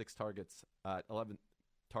 Breece Hall, 6 targets, 11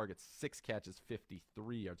 targets, 6 catches,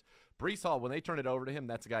 53 yards. Breece Hall, when they turn it over to him,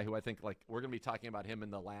 that's a guy who I think, we're going to be talking about him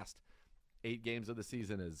in the last 8 games of the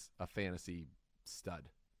season as a fantasy stud.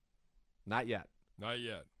 Not yet. Not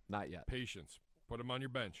yet. Not yet. Patience. Put him on your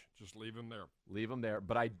bench. Just leave him there. Leave him there.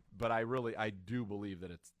 But I do believe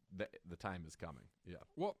that the time is coming. Yeah.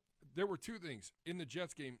 Well, there were two things in the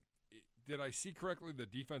Jets game. Did I see correctly the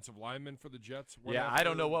defensive lineman for the Jets? Yeah, I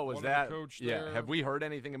don't know what was that. Yeah, have we heard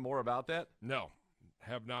anything more about that? No,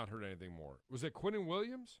 have not heard anything more. Was it Quinnen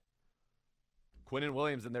Williams? Quinnen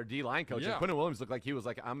Williams and their D-line coach. Yeah. And Quinnen Williams looked like he was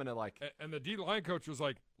like, I'm going to like. And the D-line coach was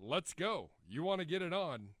like, let's go. You want to get it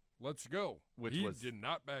on? Let's go. He did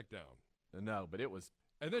not back down. No, but it was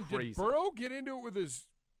And then crazy. Did Burrow get into it with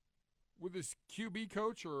his QB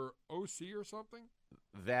coach or OC or something?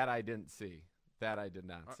 That I didn't see. That I did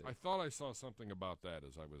not see. I thought I saw something about that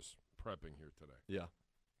as I was prepping here today. Yeah.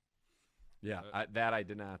 Yeah, that I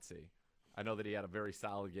did not see. I know that he had a very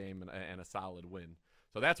solid game and a solid win.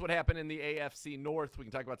 So that's what happened in the AFC North. We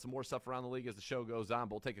can talk about some more stuff around the league as the show goes on.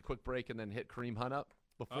 But we'll take a quick break and then hit Kareem Hunt up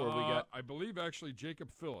before we get. I believe actually Jacob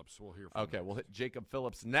Phillips will hear from. Okay, we'll hit Jacob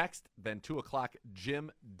Phillips next. Then 2 o'clock,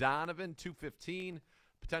 Jim Donovan, 2:15.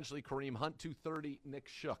 Potentially Kareem Hunt, 2:30, Nick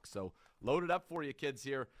Shook. So load it up for you kids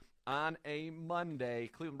here on a Monday.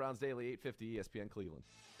 Cleveland Browns Daily, 850 ESPN Cleveland.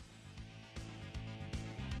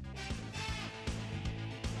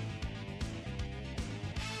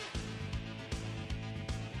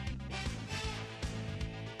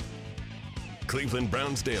 Cleveland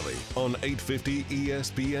Browns Daily on 850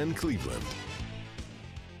 ESPN Cleveland.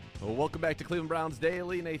 Well, welcome back to Cleveland Browns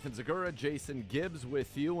Daily. Nathan Zagura, Jason Gibbs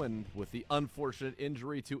with you. And with the unfortunate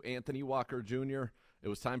injury to Anthony Walker Jr., it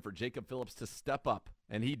was time for Jacob Phillips to step up,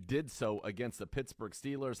 and he did so against the Pittsburgh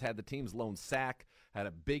Steelers, had the team's lone sack, had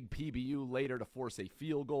a big PBU later to force a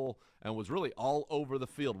field goal, and was really all over the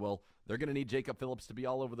field. Well, they're going to need Jacob Phillips to be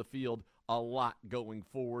all over the field a lot going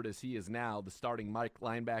forward, as he is now the starting Mike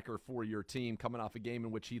linebacker for your team, coming off a game in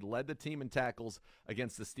which he led the team in tackles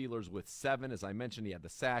against the Steelers with 7. As I mentioned, he had the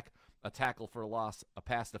sack, a tackle for a loss, a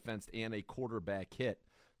pass defense, and a quarterback hit.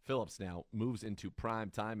 Phillips now moves into prime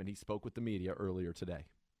time, and he spoke with the media earlier today.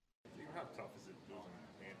 How tough is it losing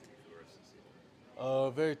Anthony for the rest of the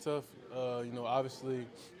season? Very tough. Obviously,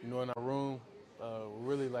 in our room, we're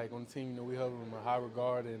really like on the team. We held him in high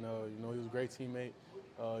regard, and he was a great teammate.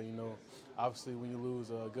 Obviously, when you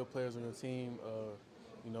lose good players on your team,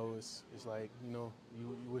 it's like you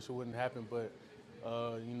wish it wouldn't happen, but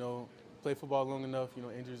play football long enough,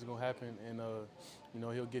 injuries are gonna happen, and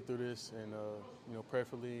he'll get through this, and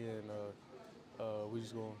prayerfully, and we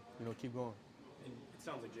just gonna keep going. And it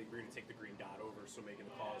sounds like Jake Green to take the green dot over, so making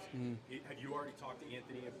the calls. Mm-hmm. Have you already talked to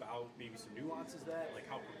Anthony about maybe some nuances of that? Like,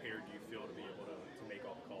 how prepared do you feel to be able to make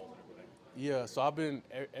all the calls and everything? Yeah, so I've been,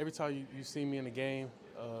 every time you see me in the game,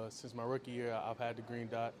 since my rookie year, I've had the green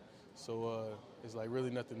dot. So it's like really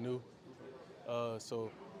nothing new.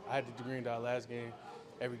 So I had the green dot last game,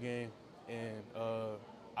 every game. And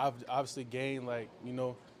I've obviously gained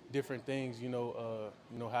different things,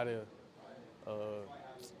 how to,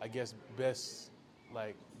 I guess, best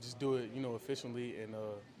just do it, efficiently, and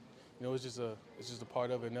it's just a part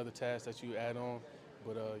of it, another task that you add on,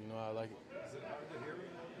 but I like it. Is it hard to hear?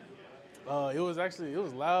 It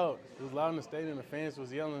was loud. It was loud in the stadium. The fans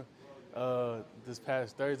was yelling this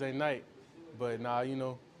past Thursday night, but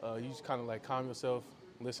you just kind of calm yourself,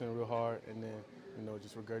 listen real hard, and then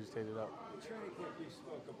just regurgitate it out. Training camp, you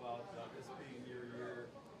spoke about this being your year,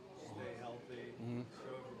 stay healthy,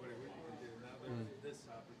 show everybody what you can do. Now there's this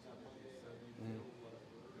opportunity, so you feel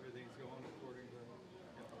everything's going according to,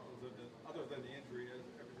 other than the injury,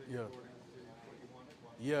 everything's according to what you wanted?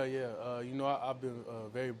 Yeah. I've been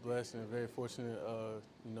very blessed and very fortunate,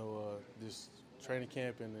 this training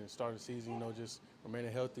camp and the start of the season, just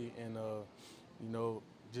remaining healthy and,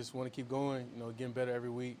 just want to keep going, getting better every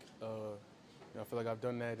week. I feel like I've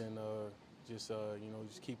done that, and just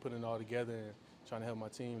keep putting it all together and trying to help my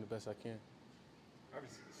team the best I can.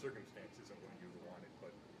 Obviously, the circumstance isn't what you wanted,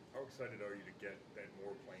 but how excited are you to get that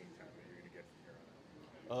more playing time that you're going to get from here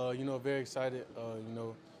on out? Very excited.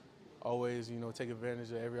 Always, take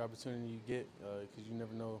advantage of every opportunity you get, because you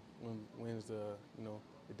never know when's the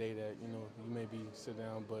day that you may be sit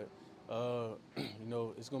down. But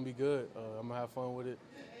it's gonna be good. I'm gonna have fun with it.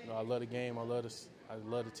 I love the game. I love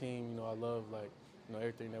the team. I love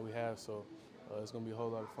everything that we have. So it's gonna be a whole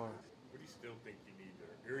lot of fun. What do you still think you need to,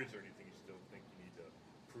 or is there anything you still think you need to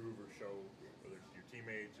prove or show, whether it's your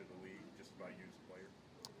teammates or the league, just about you as a player?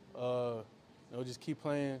 Just keep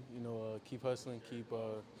playing. Keep hustling. Keep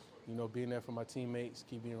being there for my teammates.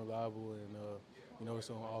 Keep being reliable, and it's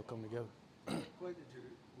gonna all come together. What did you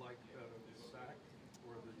like better, the sack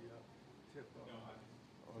or the tip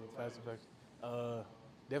on the pass protection?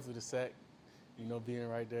 Definitely the sack. Being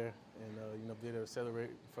right there and being able to celebrate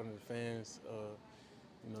in front of the fans.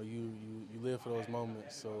 You live for those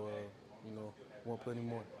moments. So want plenty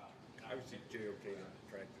more. Obviously, J.O. didn't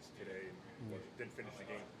practice today and didn't finish the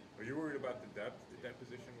game. Are you worried about the depth at that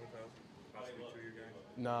position without possibly 2 of your guys?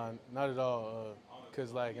 Nah, not at all.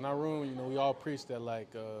 Cause like in our room, you know, we all preach that like,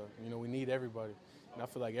 you know, we need everybody. And I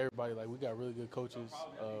feel like everybody, like we got really good coaches,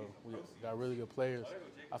 we got really good players.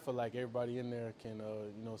 I feel like everybody in there can,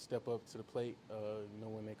 you know, step up to the plate, you know,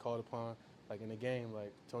 when they called upon. Like in the game,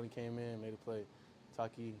 like Tony came in, made a play.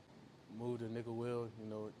 Taki moved to nickel wheel, you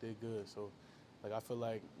know, did good. So, like I feel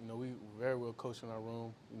like, you know, we very well coached in our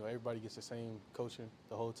room. You know, everybody gets the same coaching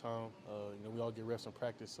the whole time. You know, we all get reps in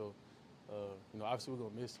practice. So, you know, obviously we're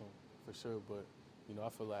gonna miss them for sure, but you know, I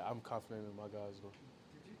feel like I'm confident in my guys though.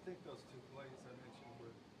 Did you think those 2 plays I mentioned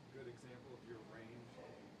were a good example of your range?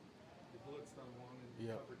 You blitzed on one and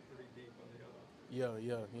you covered pretty deep on the other.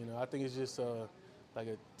 Yeah. You know, I think it's just like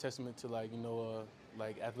a testament to like, you know,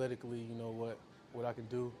 like athletically, you know, what I can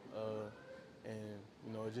do. And,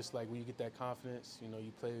 you know, just like when you get that confidence, you know,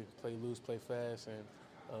 you play loose, play fast, and,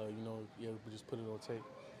 you know, you just put it on tape.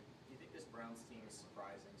 Do you think this Browns team is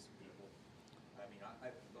surprising some people? I mean,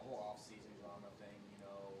 the whole offseason drama thing, you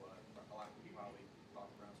know, a lot of people probably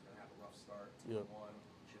thought the Browns were going to have a rough start, 2-1,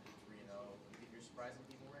 should be 3-0. Do you think you're surprising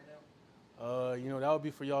people right now? You know, that would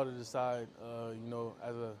be for y'all to decide. You know,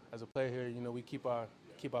 as a player here, you know, we keep our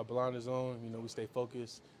blinders on. You know, we stay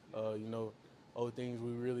focused. You know, all the things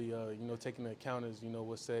we really, you know, take into account is, you know,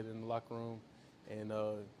 what's said in the locker room. And,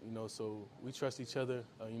 you know, so we trust each other.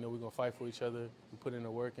 You know, we're going to fight for each other. We put in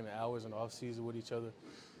the work and the hours in the off-season with each other.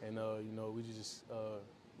 And, you know, we just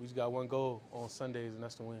got one goal on Sundays, and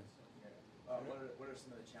that's to win. What are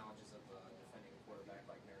some of the challenges of defending a quarterback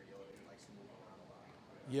like Mariota who likes to move around a lot?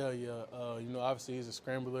 Yeah. You know, obviously he's a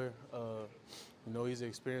scrambler. You know, he's an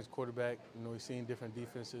experienced quarterback. You know, he's seen different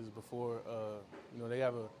defenses before. You know, they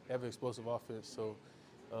have an explosive offense. So,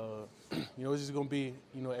 you know, it's just going to be,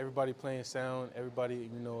 you know, everybody playing sound, everybody,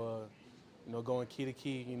 you know, going key to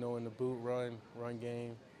key, you know, in the boot run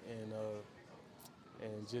game, and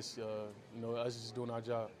just, you know, us just doing our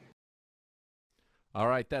job. All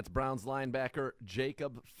right, that's Browns linebacker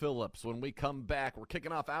Jacob Phillips. When we come back, we're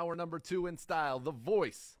kicking off hour number 2 in style. The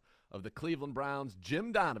voice of the Cleveland Browns,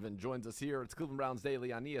 Jim Donovan, joins us here. It's Cleveland Browns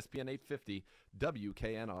Daily on ESPN 850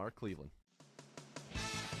 WKNR Cleveland.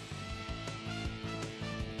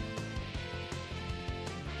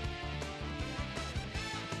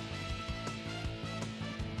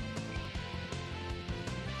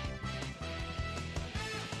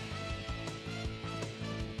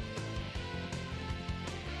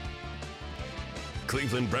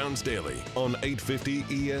 Cleveland Browns Daily on 850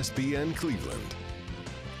 ESPN Cleveland.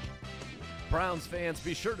 Browns fans,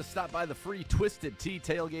 be sure to stop by the free Twisted Tea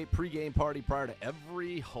Tailgate pregame party prior to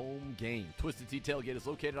every home game. Twisted Tea Tailgate is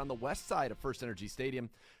located on the west side of First Energy Stadium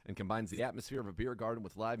and combines the atmosphere of a beer garden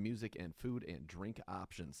with live music and food and drink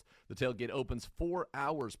options. The tailgate opens 4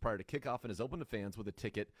 hours prior to kickoff and is open to fans with a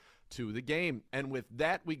ticket to the game. And with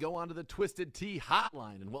that, we go on to the Twisted Tea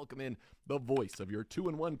hotline and welcome in the voice of your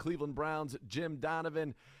 2-1 Cleveland Browns, Jim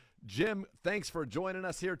Donovan. Jim, thanks for joining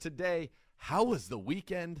us here today. How was the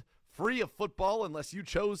weekend? Free of football, unless you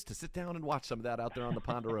chose to sit down and watch some of that out there on the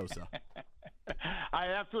Ponderosa. I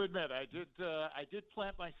have to admit, I did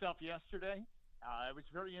plant myself yesterday. I was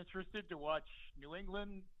very interested to watch New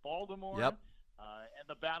England, Baltimore, and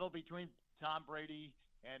the battle between Tom Brady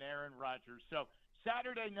and Aaron Rodgers. So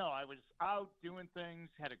Saturday, no, I was out doing things,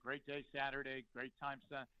 had a great day Saturday, great time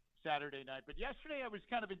Saturday night. But yesterday I was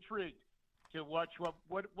kind of intrigued to watch what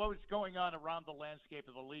was going on around the landscape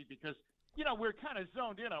of the league because – you know, we're kind of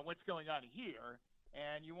zoned in on what's going on here,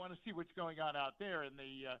 and you want to see what's going on out there in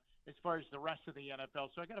the as far as the rest of the NFL.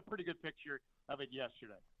 So I got a pretty good picture of it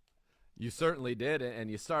yesterday. You certainly did, and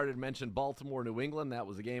you started to mention Baltimore, New England. That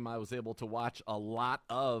was a game I was able to watch a lot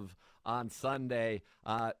of on Sunday.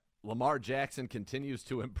 Lamar Jackson continues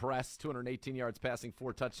to impress. 218 yards passing,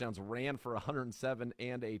 4 touchdowns, ran for 107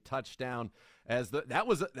 and a touchdown. That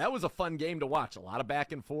was a fun game to watch. A lot of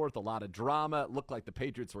back and forth, a lot of drama. It looked like the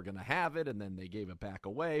Patriots were going to have it, and then they gave it back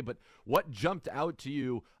away. But what jumped out to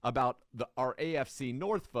you about our AFC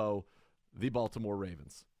North foe, the Baltimore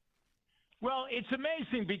Ravens? Well, it's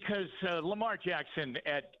amazing because Lamar Jackson,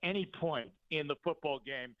 at any point in the football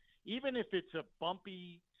game, even if it's a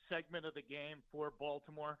bumpy segment of the game for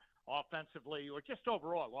Baltimore, offensively or just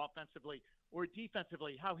overall offensively or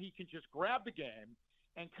defensively, how he can just grab the game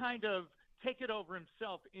and kind of take it over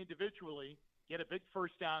himself individually, get a big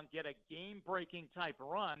first down, get a game-breaking type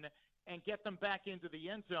run, and get them back into the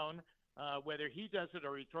end zone, whether he does it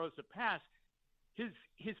or he throws a pass.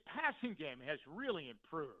 His passing game has really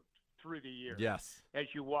improved through the years. Yes. As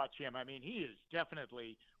you watch him, I mean, he is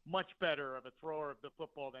definitely much better of a thrower of the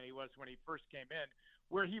football than he was when he first came in,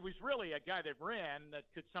 where he was really a guy that ran that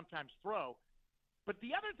could sometimes throw. But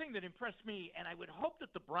the other thing that impressed me, and I would hope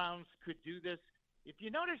that the Browns could do this, if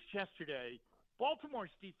you noticed yesterday,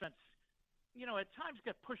 Baltimore's defense, you know, at times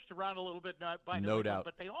got pushed around a little bit by No New England, doubt.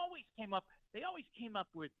 but they always came up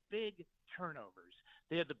with big turnovers.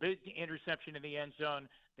 They had the big interception in the end zone.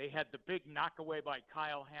 They had the big knockaway by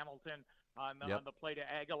Kyle Hamilton on the play to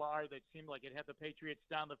Aguilar that seemed like it had the Patriots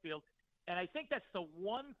down the field. And I think that's the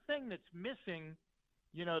one thing that's missing,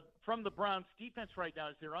 you know, from the Browns defense right now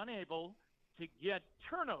is they're unable to get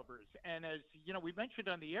turnovers. And as, you know, we mentioned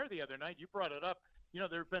on the air the other night, you brought it up, you know,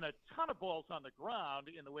 there have been a ton of balls on the ground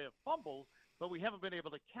in the way of fumbles, but we haven't been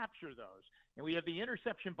able to capture those. And we have the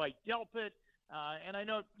interception by Delpit. And I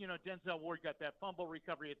know, you know, Denzel Ward got that fumble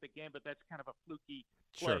recovery at the game, but that's kind of a fluky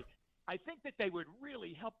play. Sure. I think that they would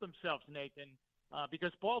really help themselves, Nathan,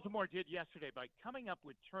 because Baltimore did yesterday by coming up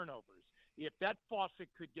with turnovers. If that faucet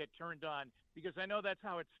could get turned on, because I know that's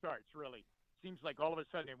how it starts, really. Seems like all of a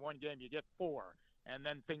sudden in one game you get 4, and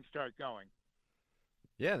then things start going.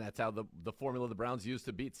 Yeah, that's how the formula the Browns used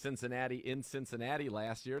to beat Cincinnati in Cincinnati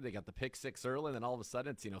last year. They got the pick 6 early, and then all of a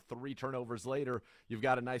sudden it's, you know, 3 turnovers later, you've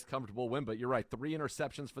got a nice, comfortable win. But you're right, 3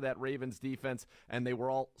 interceptions for that Ravens defense, and they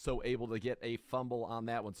were also able to get a fumble on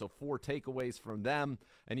that one. So 4 takeaways from them.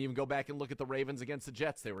 And even go back and look at the Ravens against the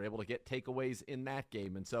Jets. They were able to get takeaways in that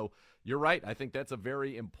game. And so you're right. I think that's a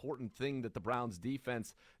very important thing that the Browns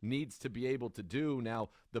defense needs to be able to do. Now,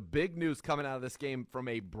 the big news coming out of this game from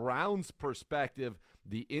a Browns perspective,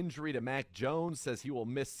 the injury to Mac Jones, says he will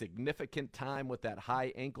miss significant time with that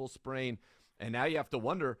high ankle sprain. And now you have to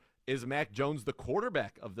wonder, is Mac Jones the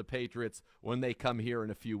quarterback of the Patriots when they come here in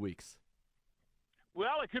a few weeks?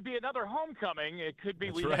 Well, it could be another homecoming. It could be.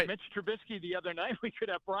 That's We right. had Mitch Trubisky the other night. We could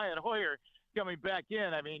have Brian Hoyer coming back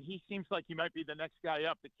in. I mean, he seems like he might be the next guy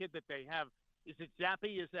up. The kid that they have, is it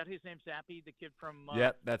Zappy? Is that his name, Zappy? The kid from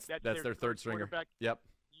Yeah, that's their third stringer. Quarterback? Yep.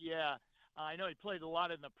 Yeah. I know he played a lot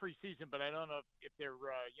in the preseason, but I don't know if they're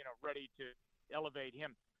you know, ready to elevate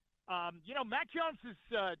him. You know, Mac Jones is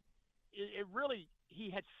it really, he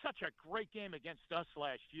had such a great game against us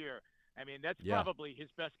last year. I mean, that's probably his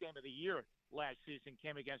best game of the year last season,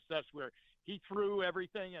 came against us, where he threw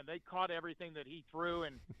everything and they caught everything that he threw,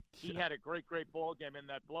 and he had a great ball game in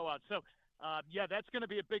that blowout. So, yeah, that's going to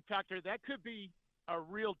be a big factor. That could be a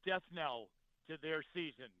real death knell to their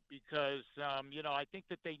season because, you know, I think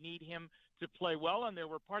that they need him to play well, and there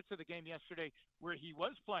were parts of the game yesterday where he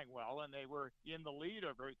was playing well and they were in the lead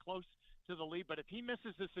or very close to the lead. But if he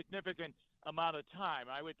misses a significant amount of time,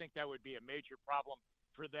 I would think that would be a major problem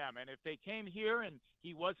for them. And if they came here and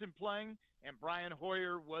he wasn't playing and Brian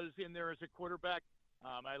Hoyer was in there as a quarterback,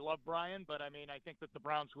 I love Brian, but I mean, I think that the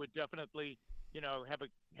Browns would definitely, you know,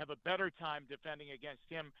 have a better time defending against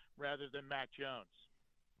him rather than Mac Jones.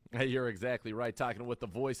 Hey, you're exactly right. Talking with the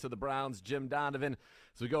voice of the Browns, Jim Donovan.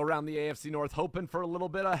 So we go around the AFC North hoping for a little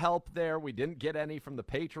bit of help there. We didn't get any from the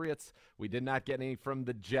Patriots. We did not get any from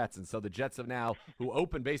the Jets. And so the Jets have now, who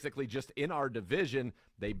opened basically just in our division,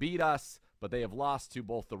 they beat us, but they have lost to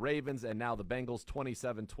both the Ravens and now the Bengals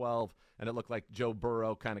 27-12. And it looked like Joe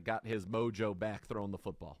Burrow kind of got his mojo back throwing the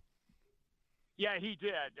football. Yeah, he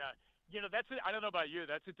did. You know, I don't know about you.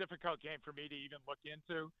 That's a difficult game for me to even look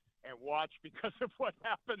into and watch because of what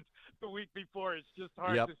happened the week before. It's just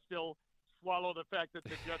hard to still swallow the fact that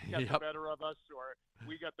the Jets got the better of us or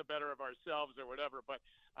we got the better of ourselves or whatever. But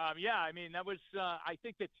yeah, I mean, that was I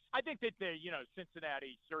think that they, you know,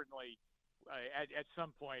 Cincinnati certainly at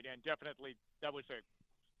some point, and definitely that was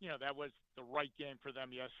the right game for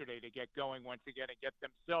them yesterday to get going once again and get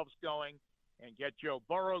themselves going and get Joe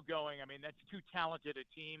Burrow going. I mean, that's too talented a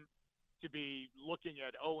team to be looking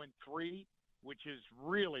at 0-3, which is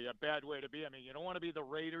really a bad way to be. I mean, you don't want to be the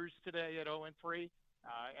Raiders today at 0-3,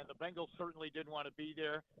 and the Bengals certainly didn't want to be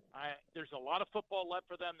there. There's a lot of football left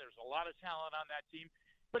for them. There's a lot of talent on that team.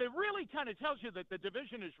 But it really kind of tells you that the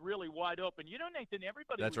division is really wide open. You know, Nathan,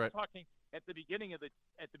 everybody was talking at the beginning of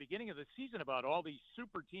the season about all these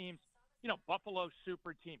super teams. You know, Buffalo,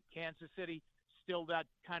 super team. Kansas City, still that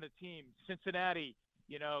kind of team. Cincinnati,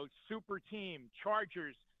 you know, super team.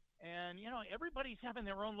 Chargers. And, you know, everybody's having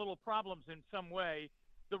their own little problems in some way.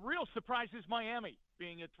 The real surprise is Miami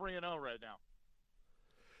being at 3-0 right now.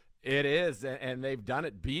 It is, and they've done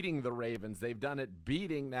it beating the Ravens. They've done it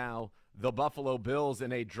beating now the Buffalo Bills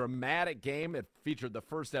in a dramatic game. It featured the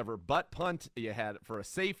first ever butt punt. You had for a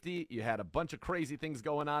safety. You had a bunch of crazy things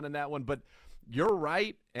going on in that one. But you're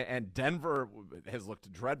right, and Denver has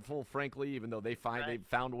looked dreadful, frankly, even though they've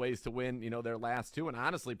found ways to win, their last two, and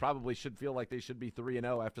honestly probably should feel like they should be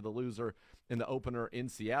 3-0 after the loser in the opener in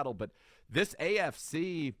Seattle. But this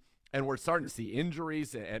AFC, and we're starting to see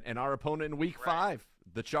injuries, and our opponent in Week 5,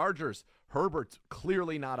 the Chargers, Herbert's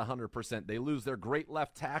clearly not 100%. They lose their great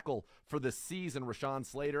left tackle for the season, Rashawn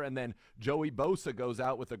Slater, and then Joey Bosa goes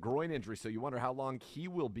out with a groin injury, so you wonder how long he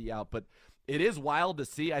will be out. But it is wild to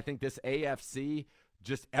see, I think, this AFC,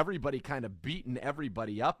 just everybody kind of beating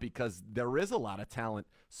everybody up because there is a lot of talent,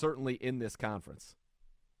 certainly in this conference.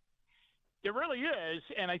 There really is,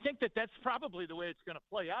 and I think that's probably the way it's going to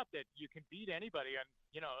play out, that you can beat anybody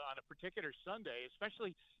on a particular Sunday,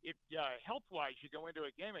 especially if health-wise you go into a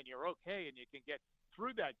game and you're okay and you can get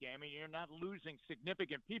through that game and you're not losing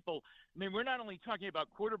significant people. I mean, we're not only talking about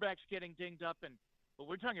quarterbacks getting dinged up, but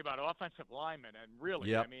we're talking about offensive linemen. And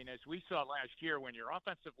really, I mean, as we saw last year, when your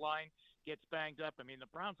offensive line gets banged up, I mean, the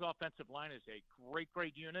Browns' offensive line is a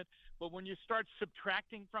great unit. But when you start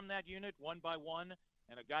subtracting from that unit one by one,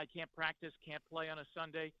 and a guy can't practice, can't play on a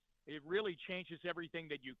Sunday, it really changes everything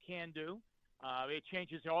that you can do. It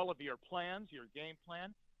changes all of your plans, your game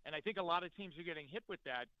plan. And I think a lot of teams are getting hit with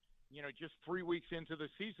that, just 3 weeks into the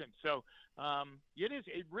season. So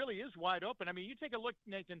it really is wide open. I mean, you take a look,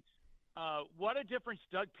 Nathan, what a difference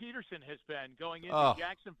Doug Peterson has been going into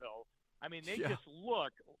Jacksonville. I mean, they just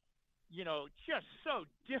look, just so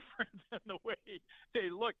different than the way they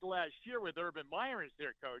looked last year with Urban Meyer as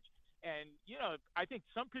their coach. And, I think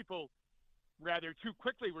some people rather too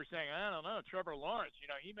quickly were saying, I don't know, Trevor Lawrence,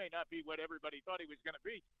 he may not be what everybody thought he was going to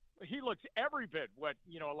be. He looks every bit what,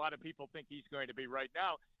 a lot of people think he's going to be right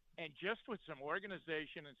now. And just with some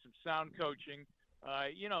organization and some sound coaching,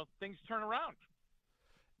 things turn around.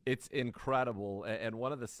 It's incredible. And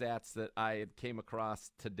one of the stats that I came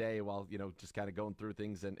across today while, just kind of going through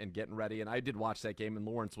things and getting ready, and I did watch that game, and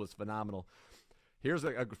Lawrence was phenomenal. Here's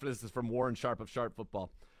this is from Warren Sharp of Sharp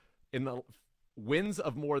Football. In the wins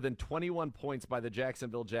of more than 21 points by the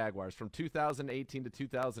Jacksonville Jaguars from 2018 to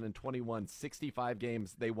 2021, 65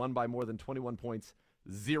 games, they won by more than 21 points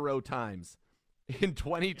 0 times. In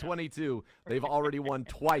 2022, they've already won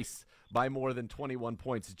twice by more than 21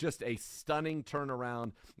 points. Just a stunning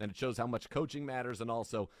turnaround, and it shows how much coaching matters, and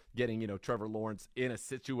also getting, Trevor Lawrence in a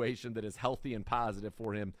situation that is healthy and positive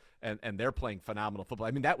for him, and they're playing phenomenal football.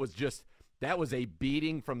 I mean, that was a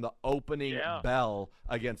beating from the opening bell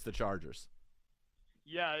against the Chargers.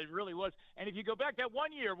 Yeah, it really was. And if you go back that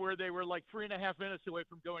one year where they were like 3.5 minutes away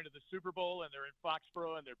from going to the Super Bowl, and they're in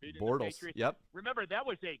Foxborough and they're beating the Patriots. Remember, that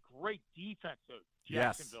was a great defensive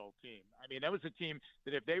Jacksonville team. I mean, that was a team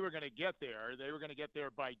that if they were going to get there, they were going to get there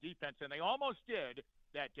by defense, and they almost did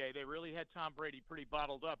that day. They really had Tom Brady pretty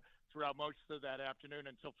bottled up throughout most of that afternoon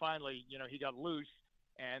until finally, he got loose.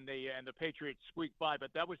 And the Patriots squeaked by,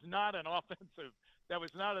 but that was not an offensive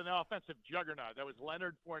juggernaut. That was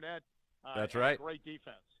Leonard Fournette. That's right. Great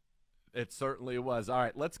defense. It certainly was. All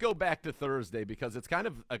right, let's go back to Thursday, because it's kind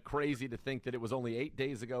of crazy to think that it was only 8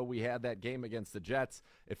 days ago we had that game against the Jets.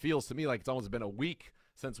 It feels to me like it's almost been a week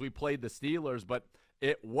since we played the Steelers, but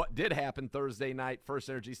what did happen Thursday night, First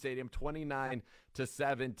Energy Stadium,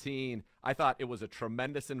 29-17. I thought it was a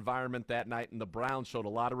tremendous environment that night, and the Browns showed a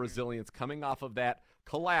lot of resilience coming off of that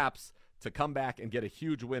collapse to come back and get a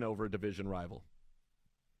huge win over a division rival.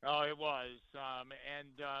 Oh, it was.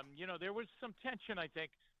 There was some tension, I think,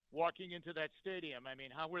 walking into that stadium. I mean,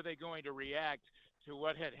 how were they going to react to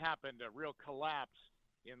what had happened, a real collapse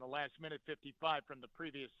in the last minute 55 from the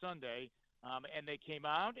previous Sunday? And they came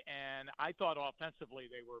out, and I thought offensively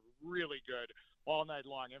they were really good all night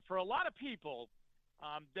long. And for a lot of people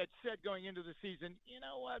that said going into the season, you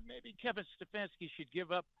know what, maybe Kevin Stefanski should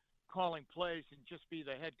give up calling plays and just be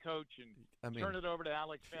the head coach and turn it over to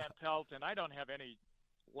Alex Van Pelt. And I don't have any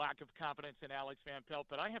lack of confidence in Alex Van Pelt,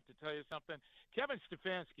 but I have to tell you something. Kevin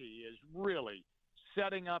Stefanski is really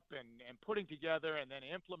setting up and putting together and then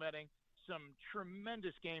implementing some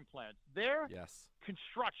tremendous game plans. Their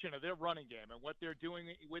construction of their running game and what they're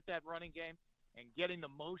doing with that running game and getting the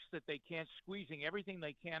most that they can, squeezing everything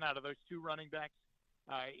they can out of those two running backs,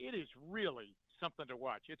 it is really something to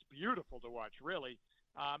watch. It's beautiful to watch, really.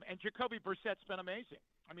 And Jacoby Brissett's been amazing.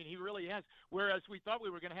 I mean, he really has. Whereas we thought we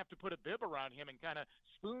were going to have to put a bib around him and kind of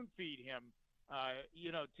spoon feed him,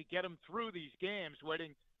 to get him through these games,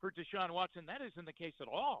 waiting for Deshaun Watson. That isn't the case at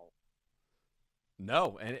all.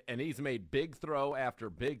 No, and he's made big throw after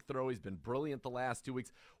big throw. He's been brilliant the last 2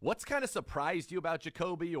 weeks. What's kind of surprised you about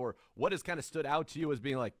Jacoby, or what has kind of stood out to you as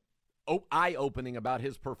being like eye-opening about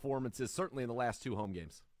his performances, certainly in the last two home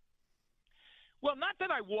games? Well, not that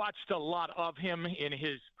I watched a lot of him in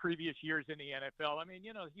his previous years in the NFL. I mean,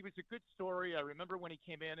 he was a good story. I remember when he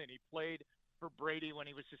came in and he played for Brady when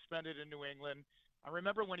he was suspended in New England. I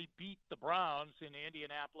remember when he beat the Browns in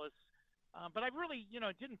Indianapolis. But I really,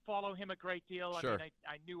 didn't follow him a great deal. Sure. I mean,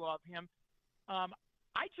 I knew of him.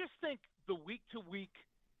 I just think the week-to-week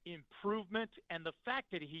improvement and the fact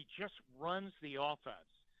that he just runs the offense.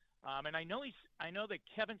 And I know that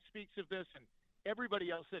Kevin speaks of this, and everybody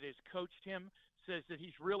else that has coached him says that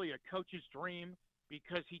he's really a coach's dream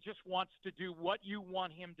because he just wants to do what you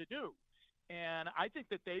want him to do. And I think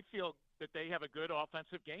that they feel that they have a good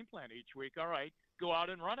offensive game plan each week. All right, go out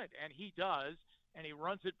and run it. And he does, and he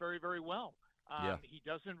runs it very, very well. He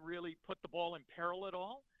doesn't really put the ball in peril at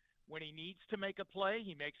all. When he needs to make a play,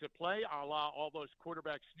 he makes a play, a la all those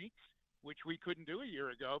quarterback sneaks, which we couldn't do a year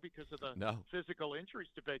ago because of the physical injuries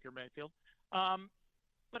to Baker Mayfield.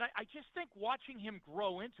 But I just think watching him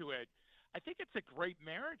grow into it, I think it's a great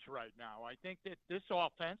marriage right now. I think that this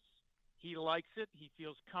offense, he likes it. He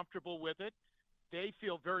feels comfortable with it. They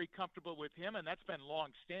feel very comfortable with him, and that's been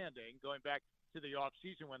long-standing, going back to the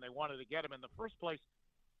offseason when they wanted to get him in the first place.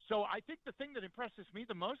 So I think the thing that impresses me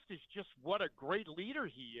the most is just what a great leader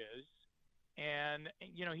he is. And,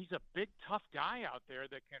 he's a big, tough guy out there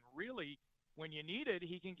that can really, when you need it,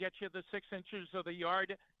 he can get you the 6 inches of the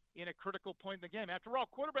yard in a critical point in the game. After all,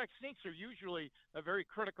 quarterback sneaks are usually a very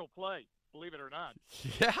critical play, believe it or not.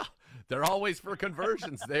 Yeah, they're always for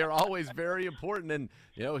conversions. They are always very important. And,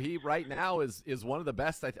 he right now is one of the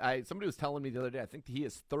best. Somebody was telling me the other day, I think he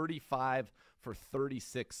is 35 for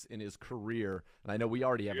 36 in his career. And I know we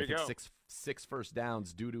already have, six first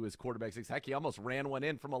downs due to his quarterback sneaks. Heck, he almost ran one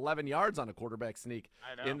in from 11 yards on a quarterback sneak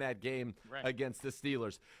in that game against the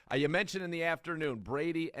Steelers. You mentioned in the afternoon,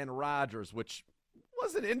 Brady and Rodgers, which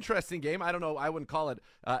was an interesting game. I don't know. I wouldn't call it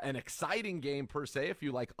an exciting game per se if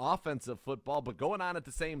you like offensive football, but going on at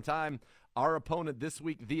the same time, our opponent this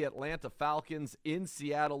week, the Atlanta Falcons in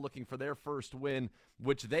Seattle, looking for their first win,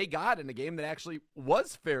 which they got in a game that actually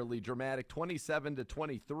was fairly dramatic,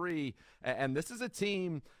 27-23. And this is a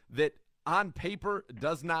team that on paper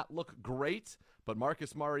does not look great, but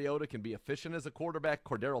Marcus Mariota can be efficient as a quarterback.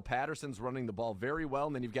 Cordero Patterson's running the ball very well,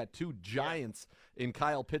 and then you've got two giants in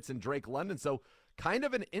Kyle Pitts and Drake London. So kind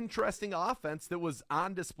of an interesting offense that was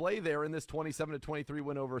on display there in this 27-23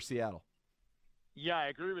 win over Seattle. Yeah, I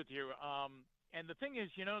agree with you. And the thing is,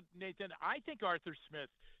 Nathan, I think Arthur Smith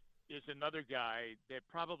is another guy that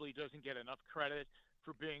probably doesn't get enough credit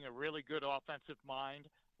for being a really good offensive mind.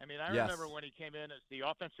 I mean, I remember when he came in as the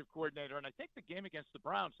offensive coordinator, and I think the game against the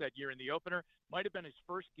Browns that year in the opener might have been his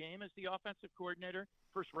first game as the offensive coordinator,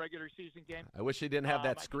 first regular season game. I wish he didn't have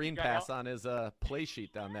that screen pass on his play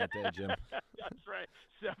sheet down that day, Jim. That's right,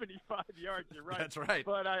 75 yards. You're right. That's right.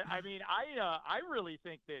 But I really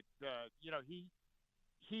think that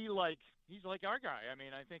he's like our guy. I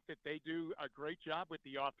mean, I think that they do a great job with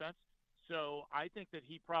the offense. So I think that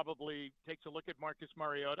he probably takes a look at Marcus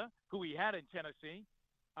Mariota, who he had in Tennessee,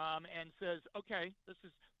 and says, okay,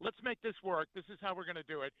 let's make this work. This is how we're going to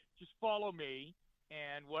do it. Just follow me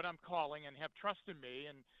and what I'm calling and have trust in me,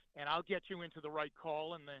 and I'll get you into the right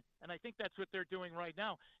call. And I think that's what they're doing right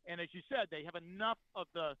now. And as you said, they have enough of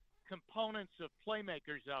the components of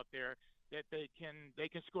playmakers out there that they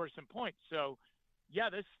can score some points. So, yeah,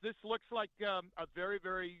 this looks like a very,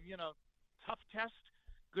 very, tough test,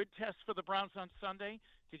 good test for the Browns on Sunday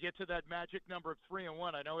to get to that magic number of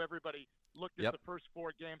 3-1. I know everybody looked at the first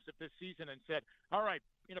 4 games of this season and said, all right,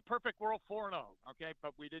 in a perfect world, 4-0, okay,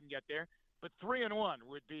 but we didn't get there. But 3-1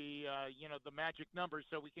 would be, the magic number,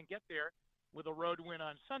 so we can get there with a road win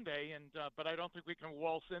on Sunday. And but I don't think we can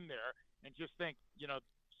waltz in there and just think,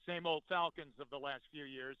 same old Falcons of the last few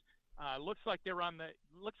years. Looks like they're on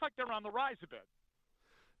the rise a bit.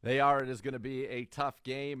 They are. It is going to be a tough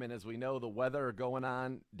game, and as we know, the weather going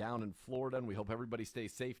on down in Florida, and we hope everybody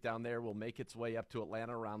stays safe down there. Will make its way up to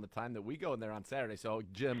Atlanta around the time that we go in there on Saturday. So,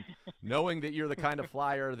 Jim, knowing that you're the kind of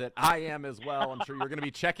flyer that I am as well, I'm sure you're going to be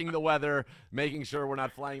checking the weather, making sure we're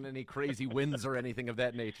not flying any crazy winds or anything of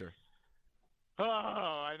that nature. Oh,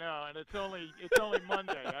 I know, and it's only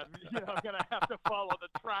Monday. I'm going to have to follow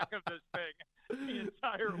the track of this thing the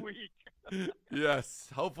entire week. Yes,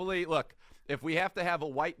 hopefully. Look, if we have to have a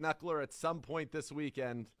white knuckler at some point this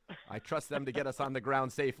weekend, I trust them to get us on the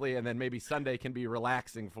ground safely, and then maybe Sunday can be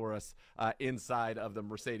relaxing for us inside of the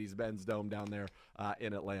Mercedes-Benz Dome down there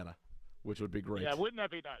in Atlanta, which would be great. Yeah, wouldn't that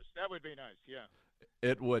be nice? That would be nice, yeah.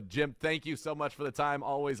 It would. Jim, thank you so much for the time.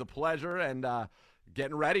 Always a pleasure, and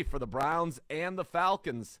getting ready for the Browns and the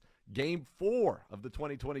Falcons. Game 4 of the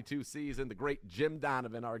 2022 season. The great Jim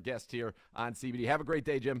Donovan, our guest here on CBD. Have a great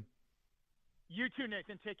day, Jim. You too,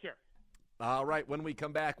 Nathan. Take care. All right, when we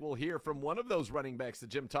come back, we'll hear from one of those running backs that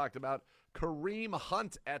Jim talked about, Kareem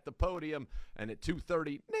Hunt, at the podium. And at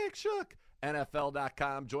 2:30, Nick Shook,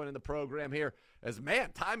 NFL.com, joining the program here. As,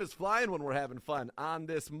 man, time is flying when we're having fun on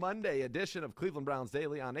this Monday edition of Cleveland Browns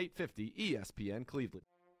Daily on 850 ESPN Cleveland.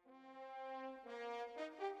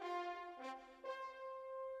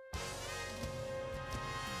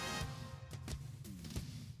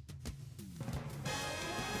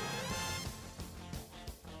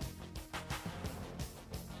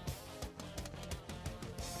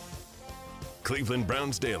 Cleveland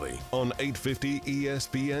Browns Daily on 850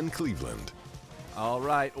 ESPN Cleveland. All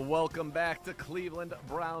right, welcome back to Cleveland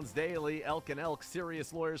Browns Daily. Elk and Elk,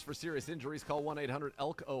 serious lawyers for serious injuries. Call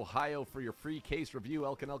 1-800-ELK-OHIO for your free case review.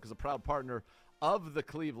 Elk and Elk is a proud partner of the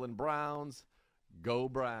Cleveland Browns. Go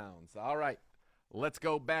Browns. All right, let's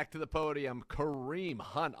go back to the podium. Kareem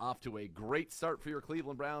Hunt off to a great start for your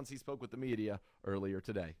Cleveland Browns. He spoke with the media earlier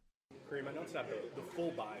today. Kareem, I know it's not the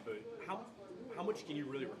full bye, but how much can you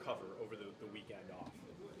really recover over the weekend off?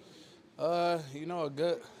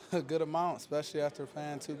 A good amount, especially after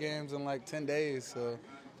playing 2 games in like 10 days. So,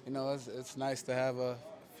 it's nice to have a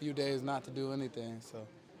few days not to do anything. So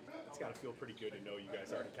It's got to feel pretty good to know you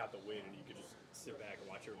guys already got the win and you can just sit back and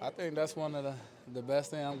watch everything. I think that's one of the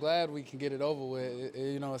best things. I'm glad we can get it over with.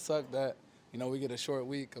 It sucked that, we get a short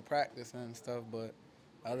week of practice and stuff, but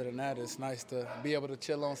other than that, it's nice to be able to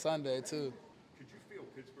chill on Sunday too. Could you feel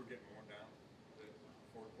Pittsburgh getting worn down? The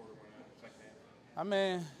fourth quarter went out, second half? I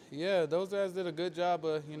mean, yeah, those guys did a good job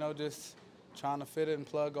of, just trying to fit it and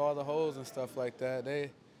plug all the holes and stuff like that.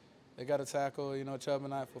 They got to tackle, Chubb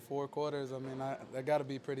and I for 4 quarters. I mean, that got to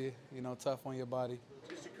be pretty, tough on your body.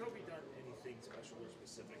 Has Jacoby done anything special or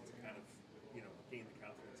specific to kind of, gain the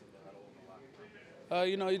confidence in the huddle in the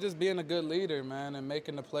locker room? You're just being a good leader, man, and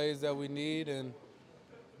making the plays that we need and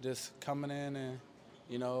just coming in and,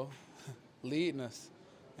 leading us.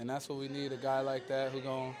 And that's what we need, a guy like that who's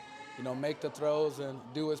going to, make the throws and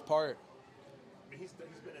do his part. I mean, he's been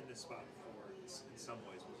in this spot before in some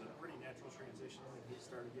ways. Was it a pretty natural transition when he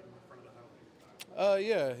started getting in front of the huddle?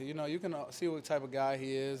 Yeah, you can see what type of guy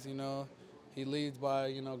he is. He leads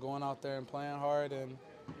by, going out there and playing hard and,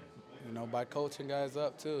 by coaching guys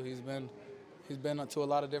up too. He's been to a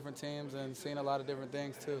lot of different teams and seen a lot of different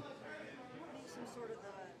things too. Some sort of the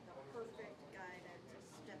perfect guy to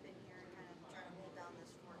step in here and kind of try to hold down this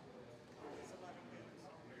fort these 11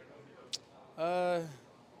 games?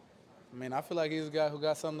 I mean, I feel like he's a guy who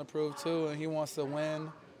got something to prove too, and he wants to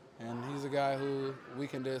win. And he's a guy who we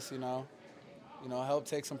can just, help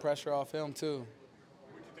take some pressure off him too.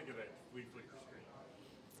 What did you think of that flea flicker screen?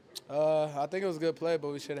 I think it was a good play, but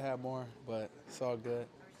we should have had more. But it's all good.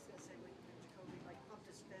 I was just gonna say when Jacoby pumped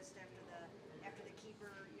his fist after the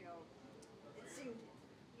keeper, it seemed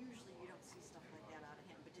usually you don't see stuff like that out of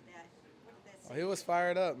him. But what did that say? He was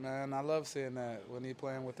fired up, man. I love seeing that when he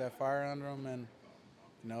playing with that fire under him, and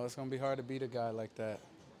it's gonna be hard to beat a guy like that.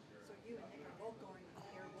 So you and Nick are both going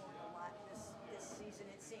airborne a lot this season,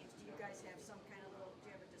 it seems. Do you guys have some kind of do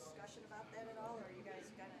you have a discussion about that at all, or are you guys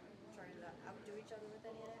kind of trying to outdo each other with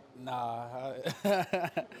any of that? Nah,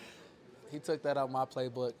 he took that out my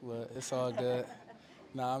playbook, but it's all good.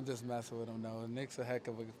 Nah, I'm just messing with him, though. Nick's a heck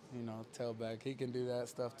of a, tailback. He can do that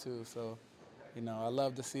stuff, too. So, I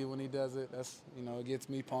love to see when he does it. That's, it gets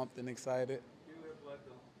me pumped and excited. You have led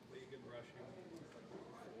the league in rushing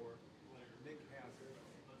before. Nick has it.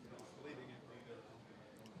 Leading it.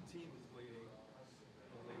 The team is leading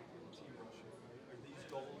the league in team rushing. Are these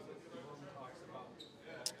goals that everyone talks about?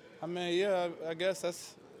 I mean, yeah, I guess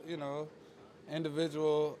that's,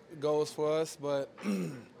 individual goals for us. But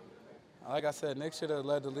like I said, Nick should have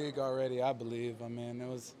led the league already, I believe. I mean, it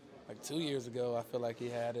was like 2 years ago I feel like he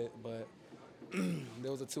had it. But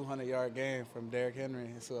there was a 200-yard game from Derrick Henry.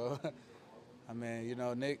 So, I mean,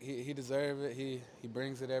 Nick, he deserves it. He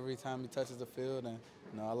brings it every time he touches the field. And,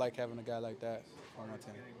 I like having a guy like that on my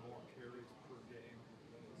team. Getting more carries per game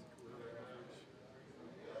than his career average.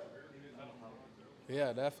 That'll help.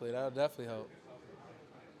 Yeah, definitely. That'll definitely help.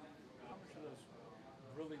 How much of those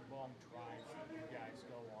really long drives that you guys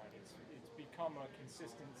go on, it's become a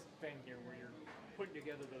consistent thing here where you're putting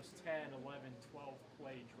together those 10, 11,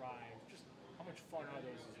 12-play drives. Just how much fun are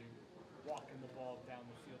those as you walking the ball down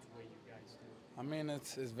the field the way you guys do? I mean,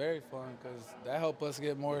 it's very fun because that helps us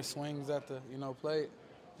get more swings at the, plate.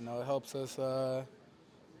 It helps us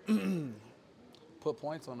put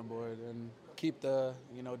points on the board and keep the,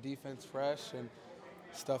 defense fresh and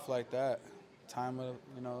stuff like that. Time of,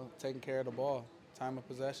 taking care of the ball, time of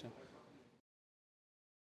possession.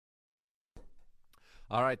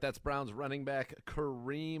 All right, that's Browns running back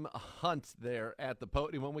Kareem Hunt there at the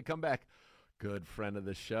podium. When we come back, good friend of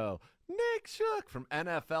the show, Nick Shook from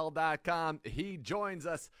NFL.com. He joins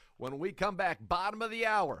us when we come back, bottom of the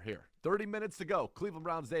hour here. 30 minutes to go. Cleveland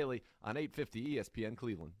Browns Daily on 850 ESPN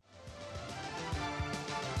Cleveland.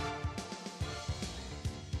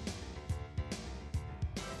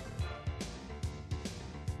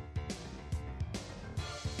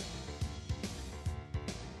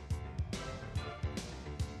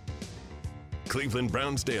 Cleveland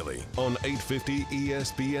Browns Daily on 850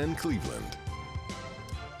 ESPN Cleveland.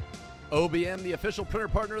 OBM, the official printer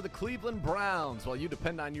partner of the Cleveland Browns. While you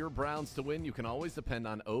depend on your Browns to win, you can always depend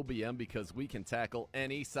on OBM because we can tackle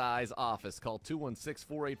any size office. Call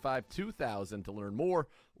 216-485-2000 to learn more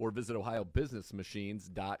or visit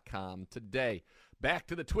ohiobusinessmachines.com today. Back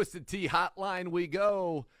to the Twisted Tea hotline we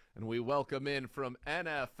go, and we welcome in from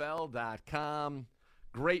NFL.com,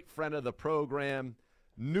 great friend of the program,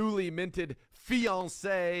 newly minted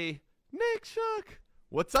fiancé, Nick Shook.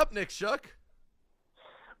 What's up, Nick Shook?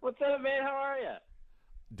 What's up, man? How are you?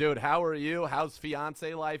 Dude, how are you? How's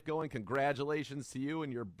fiancé life going? Congratulations to you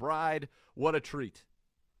and your bride. What a treat.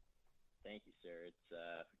 Thank you, sir. It's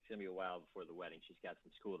going to be a while before the wedding. She's got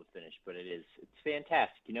some school to finish, but it's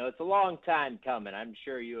fantastic. You know, it's a long time coming. I'm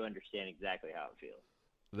sure you understand exactly how it feels.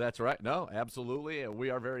 That's right. No, absolutely. And we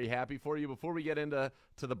are very happy for you. Before we get into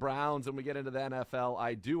the Browns and we get into the NFL,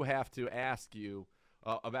 I do have to ask you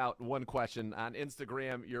about one question. On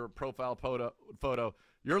Instagram, your profile photo,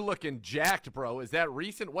 you're looking jacked, bro. Is that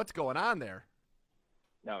recent? What's going on there?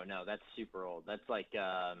 No, that's super old. That's like,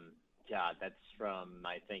 that's from,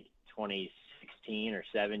 I think, 2016 or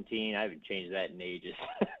 17. I haven't changed that in ages.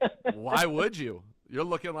 Why would you? You're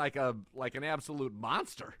looking like an absolute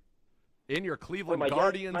monster. In your Cleveland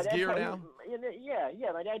Guardians gear now?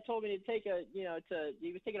 Yeah. My dad told me to take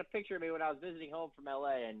he was taking a picture of me when I was visiting home from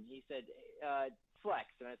L.A., and he said, flex.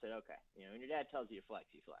 And I said, okay. You know, when your dad tells you to flex,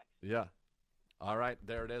 you flex. Yeah. All right,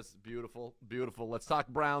 there it is. Beautiful, beautiful. Let's talk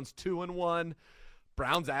Browns 2-1.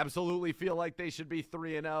 Browns absolutely feel like they should be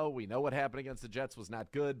 3-0. We know what happened against the Jets was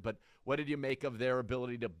not good, but what did you make of their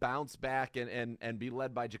ability to bounce back and be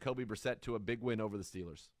led by Jacoby Brissett to a big win over the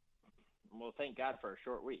Steelers? Well, thank God for a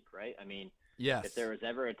short week, right? I mean, yes. If there was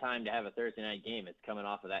ever a time to have a Thursday night game, it's coming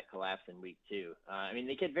off of that collapse in week 2. I mean,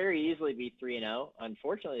 they could very easily be 3-0.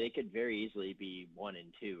 Unfortunately, they could very easily be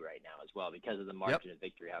 1-2 right now as well because of the margin of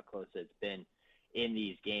victory, how close it's been in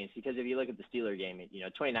these games. Because if you look at the Steeler game,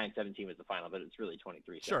 29-17 was the final, but it's really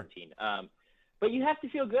 23-17. Sure. But you have to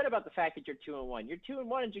feel good about the fact that you're 2-1. You're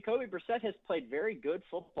 2-1, and Jacoby Brissett has played very good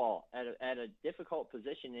football at a difficult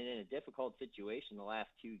position and in a difficult situation the last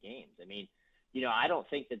 2 games. I mean, I don't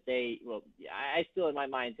think that I still in my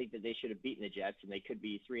mind think that they should have beaten the Jets, and they could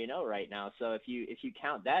be 3-0 right now. So if you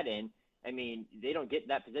count that in, I mean, they don't get in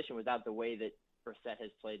that position without the way that Brissett has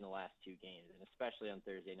played in the last 2 games, and especially on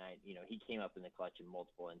Thursday night. He came up in the clutch in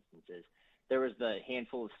multiple instances. There was the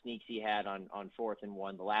handful of sneaks he had on 4th and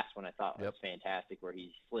 1. The last one I thought was fantastic, where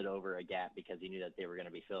he slid over a gap because he knew that they were going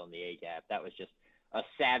to be filling the A gap. That was just a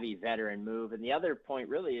savvy veteran move. And the other point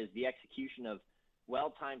really is the execution of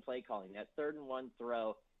well-timed play calling. That 3rd and 1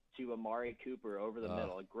 throw to Amari Cooper over the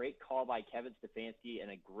middle. A great call by Kevin Stefanski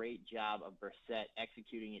and a great job of Brissett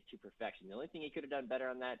executing it to perfection. The only thing he could have done better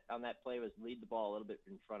on that play was lead the ball a little bit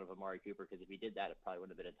in front of Amari Cooper, because if he did that, it probably would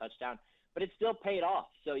have been a touchdown. But it still paid off.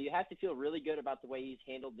 So you have to feel really good about the way he's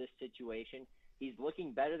handled this situation. He's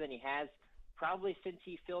looking better than he has probably since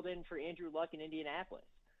he filled in for Andrew Luck in Indianapolis.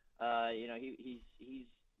 He's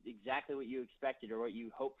exactly what you expected or what you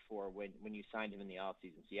hoped for when you signed him in the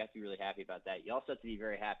offseason. So you have to be really happy about that. You also have to be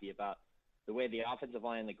very happy about the way the offensive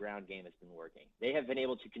line and the ground game has been working. They have been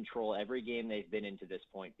able to control every game they've been into this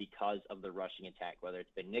point because of the rushing attack, whether it's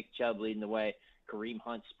been Nick Chubb leading the way, Kareem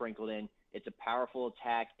Hunt sprinkled in. It's a powerful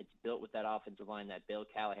attack. It's built with that offensive line, that Bill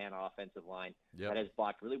Callahan offensive line that has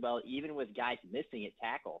blocked really well. Even with guys missing at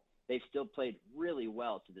tackle, they've still played really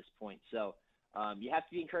well to this point. So you have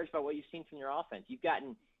to be encouraged by what you've seen from your offense. You've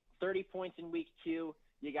gotten 30 points in week 2.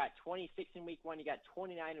 You got 26 in week 1. You got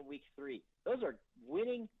 29 in week 3. Those are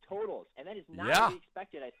winning totals, and that is not what we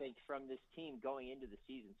expected, I think, from this team going into the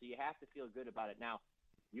season. So you have to feel good about it. Now,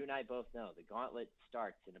 you and I both know the gauntlet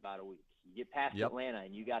starts in about a week. You get past Atlanta,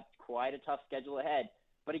 and you got quite a tough schedule ahead.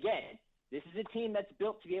 But again, this is a team that's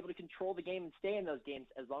built to be able to control the game and stay in those games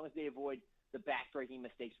as long as they avoid the back-breaking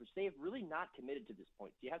mistakes, which they have really not committed to this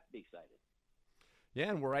point. So you have to be excited.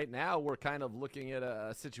 Yeah, and right now we're kind of looking at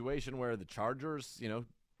a situation where the Chargers,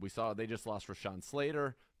 we saw they just lost Rashawn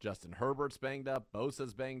Slater, Justin Herbert's banged up,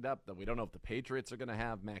 Bosa's banged up. That we don't know if the Patriots are going to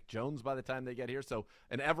have Mac Jones by the time they get here. So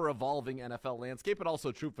an ever-evolving NFL landscape, but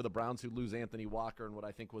also true for the Browns, who lose Anthony Walker and what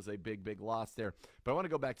I think was a big, big loss there. But I want to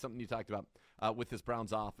go back to something you talked about with this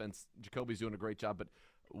Browns offense. Jacoby's doing a great job, but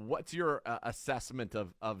What's your assessment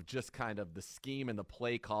of just kind of the scheme and the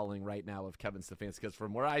play calling right now of Kevin Stefanski? Because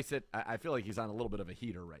from where I sit, I feel like he's on a little bit of a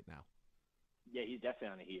heater right now. Yeah, he's definitely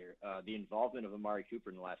on a heater. The involvement of Amari Cooper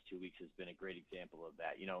in the last 2 weeks has been a great example of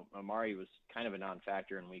that. Amari was kind of a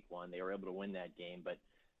non-factor in week 1. They were able to win that game, but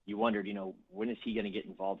you wondered, when is he going to get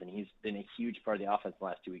involved? And he's been a huge part of the offense the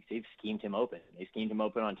last 2 weeks. They've schemed him open. They schemed him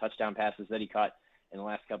open on touchdown passes that he caught in the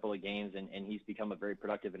last couple of games, and he's become a very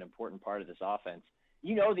productive and important part of this offense.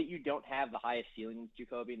 You know that you don't have the highest ceiling with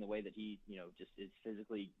Jacoby in the way that he, just is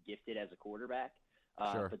physically gifted as a quarterback.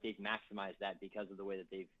 Sure. But they've maximized that because of the way that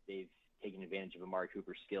they've taken advantage of Amari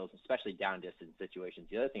Cooper's skills, especially down distance situations.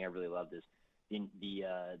 The other thing I really loved is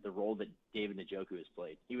the role that David Njoku has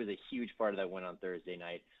played. He was a huge part of that win on Thursday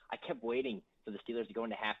night. I kept waiting for the Steelers to go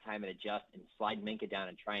into halftime and adjust and slide Minkah down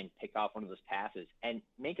and try and pick off one of those passes. And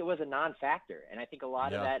Minkah was a non-factor. And I think a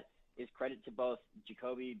lot of that is credit to both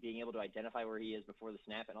Jacoby being able to identify where he is before the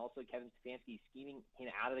snap and also Kevin Stefanski scheming him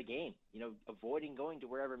out of the game, avoiding going to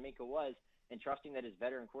wherever Minkah was and trusting that his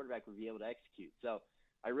veteran quarterback would be able to execute. So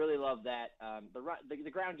I really love that.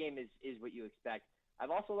 The ground game is what you expect. I've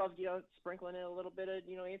also loved, sprinkling in a little bit of,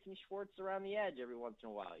 Anthony Schwartz around the edge every once in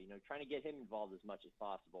a while, trying to get him involved as much as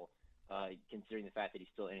possible, considering the fact that he's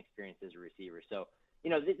still inexperienced as a receiver. So,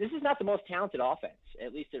 this is not the most talented offense,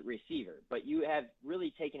 at least at receiver, but you have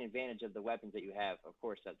really taken advantage of the weapons that you have. Of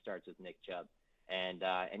course, that starts with Nick Chubb. And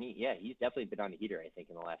he's definitely been on a heater, I think,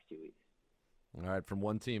 in the last 2 weeks. All right, from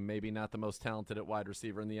one team, maybe not the most talented at wide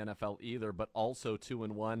receiver in the NFL either, but also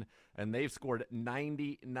 2-1, and they've scored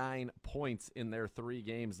 99 points in their 3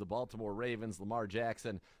 games. The Baltimore Ravens, Lamar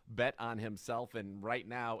Jackson bet on himself, and right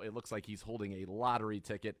now it looks like he's holding a lottery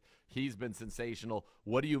ticket. He's been sensational.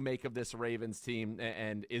 What do you make of this Ravens team,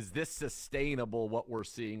 and is this sustainable, what we're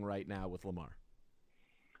seeing right now with Lamar?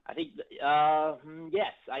 I think,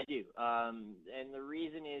 yes, I do. And the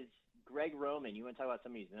reason is, Greg Roman, you want to talk about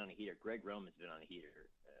somebody who's been on a heater. Greg Roman's been on a heater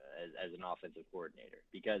as an offensive coordinator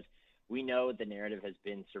because we know the narrative has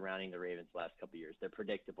been surrounding the Ravens the last couple of years. They're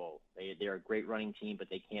predictable. They're a great running team,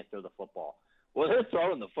 but they can't throw the football. Well, they're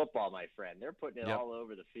throwing the football, my friend. They're putting it all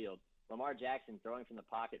over the field. Lamar Jackson throwing from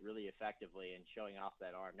the pocket really effectively and showing off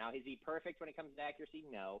that arm. Now, is he perfect when it comes to accuracy?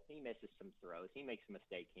 No. He misses some throws. He makes a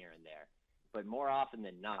mistake here and there. But more often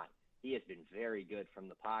than not, he has been very good from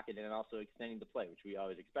the pocket and also extending the play, which we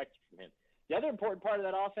always expected from him. The other important part of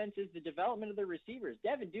that offense is the development of the receivers.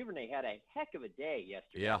 Devin Duvernay had a heck of a day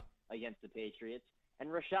yesterday against the Patriots, and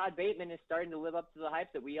Rashad Bateman is starting to live up to the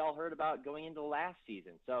hype that we all heard about going into last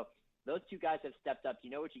season. So those two guys have stepped up. You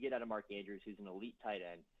know what you get out of Mark Andrews, who's an elite tight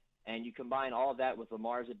end, and you combine all of that with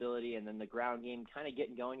Lamar's ability and then the ground game kind of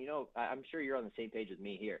getting going. I'm sure you're on the same page with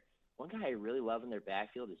me here. One guy I really love in their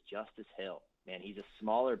backfield is Justice Hill. Man, he's a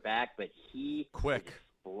smaller back, but he is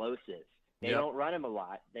explosive. They don't run him a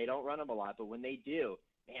lot. But when they do,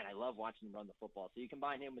 man, I love watching them run the football. So you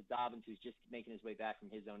combine him with Dobbins, who's just making his way back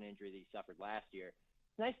from his own injury that he suffered last year.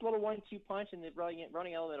 Nice little 1-2 punch and the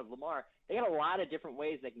running element of Lamar. They got a lot of different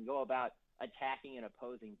ways they can go about attacking an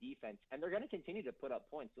opposing defense, and they're going to continue to put up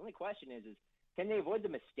points. The only question is can they avoid the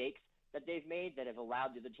mistakes that they've made that have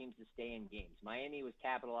allowed the other teams to stay in games? Miami was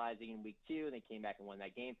capitalizing in week 2, and they came back and won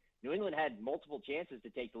that game. New England had multiple chances to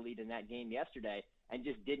take the lead in that game yesterday and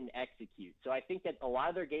just didn't execute. So I think that a lot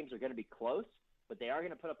of their games are going to be close, but they are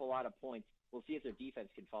going to put up a lot of points. We'll see if their defense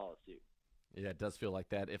can follow suit. Yeah, it does feel like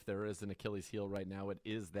that. If there is an Achilles heel right now, it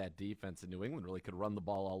is that defense. And New England really could run the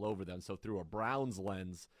ball all over them. So through a Browns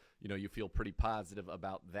lens, you feel pretty positive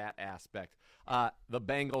about that aspect. The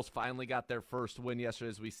Bengals finally got their first win yesterday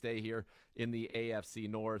as we stay here in the AFC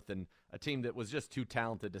North, and a team that was just too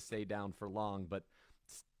talented to stay down for long. But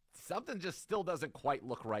something just still doesn't quite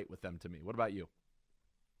look right with them to me. What about you?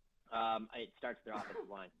 It starts with their offensive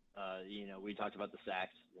line. We talked about the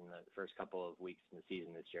sacks in the first couple of weeks in the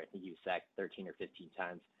season this year. I think he was sacked 13 or 15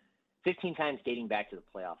 times. 15 times dating back to the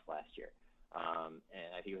playoffs last year.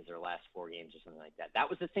 And I think it was their last 4 games or something like that. That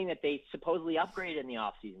was the thing that they supposedly upgraded in the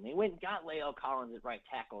offseason. They went and got La'el Collins at right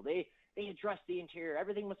tackle. They addressed the interior.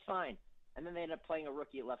 Everything was fine. And then they ended up playing a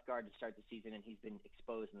rookie at left guard to start the season, and he's been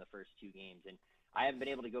exposed in the first 2 games. And I haven't been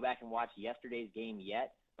able to go back and watch yesterday's game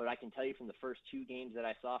yet, but I can tell you from the first 2 games that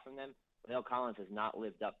I saw from them, La'el Collins has not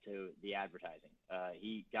lived up to the advertising.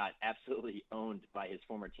 He got absolutely owned by his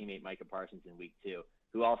former teammate Micah Parsons in week 2,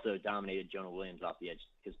 who also dominated Jonah Williams off the edge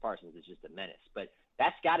because Parsons is just a menace. But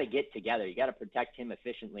that's got to get together. You got to protect him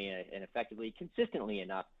efficiently and effectively, consistently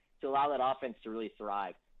enough to allow that offense to really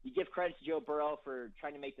thrive. You give credit to Joe Burrow for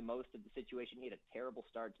trying to make the most of the situation. He had a terrible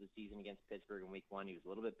start to the season against Pittsburgh in week 1. He was a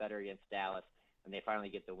little bit better against Dallas, and they finally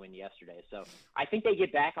get the win yesterday. So I think they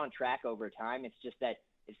get back on track over time. It's just that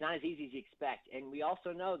it's not as easy as you expect. And we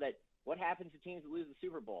also know that what happens to teams that lose the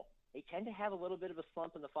Super Bowl? They tend to have a little bit of a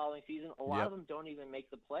slump in the following season. A lot of them don't even make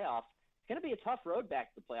the playoffs. It's going to be a tough road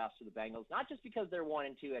back to the playoffs for the Bengals, not just because they're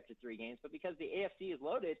 1-2 after 3 games, but because the AFC is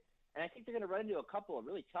loaded. And I think they're going to run into a couple of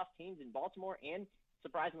really tough teams in Baltimore and,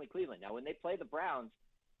 surprisingly, Cleveland. Now, when they play the Browns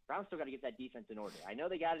still got to get that defense in order. I know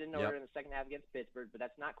they got it in order in the second half against Pittsburgh, but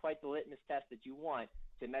that's not quite the litmus test that you want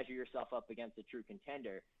to measure yourself up against a true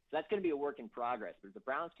contender. So that's going to be a work in progress. But if the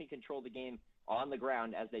Browns can control the game on the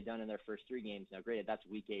ground as they've done in their first 3 games, now granted, that's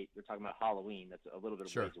Week 8. We're talking about Halloween. That's a little bit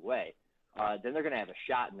of ways away. Then they're going to have a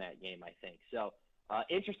shot in that game, I think. So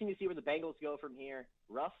interesting to see where the Bengals go from here.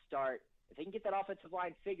 Rough start. If they can get that offensive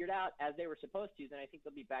line figured out as they were supposed to, then I think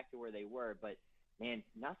they'll be back to where they were. But man,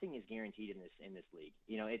 nothing is guaranteed in this league.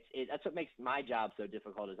 You know, that's what makes my job so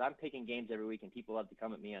difficult. Is I'm picking games every week, and people love to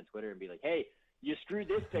come at me on Twitter and be like, "Hey, you screwed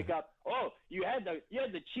this pickup. Oh, you had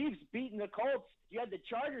the Chiefs beating the Colts. You had the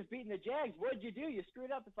Chargers beating the Jags. What'd you do? You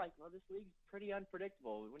screwed up." It's like, well, this league's pretty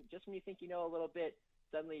unpredictable. Just when you think you know a little bit,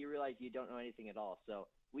 suddenly you realize you don't know anything at all. So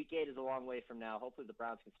Week 8 is a long way from now. Hopefully the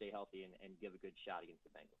Browns can stay healthy and give a good shot against the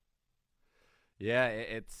Bengals. Yeah,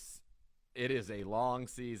 it is a long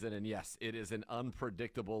season, and yes, it is an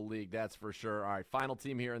unpredictable league, that's for sure. All right, final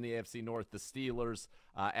team here in the AFC North, the Steelers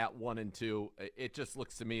at 1-2. It just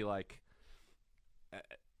looks to me like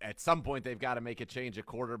at some point they've got to make a change at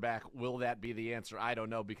quarterback. Will that be the answer? I don't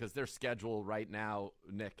know, because their schedule right now,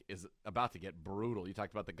 Nick, is about to get brutal. You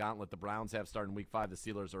talked about the gauntlet the Browns have starting Week 5. The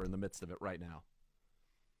Steelers are in the midst of it right now.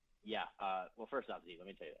 Yeah, well, first off, Z, let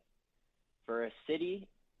me tell you this. For a city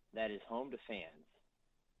that is home to fans,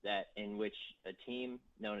 that in which a team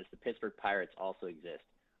known as the Pittsburgh Pirates also exists,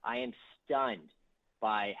 I am stunned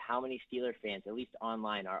by how many Steeler fans, at least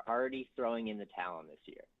online, are already throwing in the towel this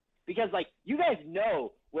year. Because, like, you guys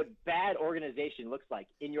know what bad organization looks like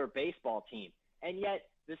in your baseball team, and yet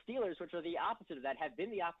the Steelers, which are the opposite of that, have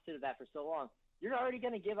been the opposite of that for so long. You're already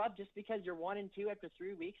going to give up just because you're 1-2 after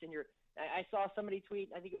 3 weeks, and I saw somebody tweet,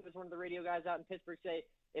 I think it was one of the radio guys out in Pittsburgh, say,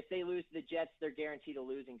 if they lose to the Jets, they're guaranteed a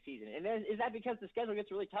losing season. And then, is that because the schedule gets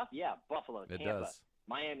really tough? Yeah, Buffalo, Tampa,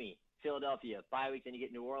 Miami, Philadelphia, bye week, then you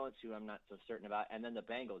get New Orleans, who I'm not so certain about, and then the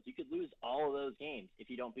Bengals. You could lose all of those games if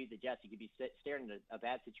you don't beat the Jets. You could be staring at a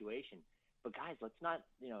bad situation. But, guys, let's not,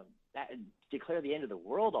 declare the end of the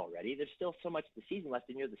world already. There's still so much of the season left,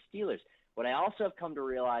 and you're the Steelers. What I also have come to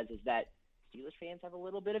realize is that Steelers fans have a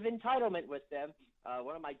little bit of entitlement with them.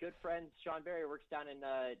 One of my good friends, Sean Berry, works down in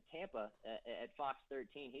Tampa at Fox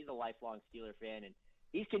 13. He's a lifelong Steeler fan, and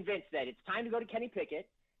he's convinced that it's time to go to Kenny Pickett,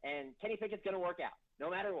 and Kenny Pickett's going to work out no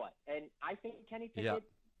matter what. And I think Kenny Pickett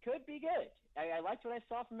could be good. I liked what I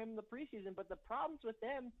saw from him in the preseason, but the problems with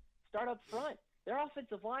them start up front. Their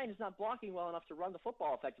offensive line is not blocking well enough to run the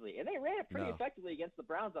football effectively, and they ran it pretty effectively against the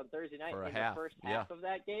Browns on Thursday night in the first half of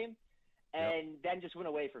that game. And then just went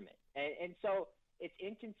away from it. And so it's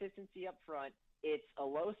inconsistency up front. It's a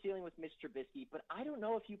low ceiling with Mitch Trubisky, but I don't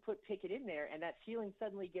know if you put Pickett in there and that ceiling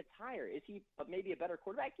suddenly gets higher. Is he maybe a better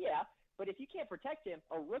quarterback? Yeah, but if you can't protect him,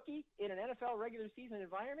 a rookie in an NFL regular season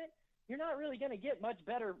environment, you're not really going to get much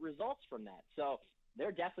better results from that. So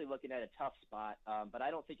they're definitely looking at a tough spot, but I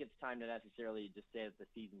don't think it's time to necessarily just say that the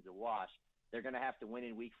season's a wash. They're going to have to win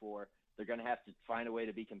in Week 4. They're going to have to find a way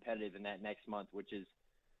to be competitive in that next month, which is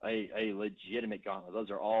a legitimate gauntlet. Those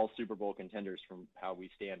are all Super Bowl contenders from how we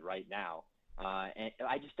stand right now. And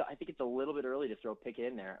I think it's a little bit early to throw Pickett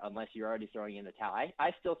in there unless you're already throwing in the towel.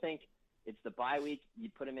 I still think it's the bye week. You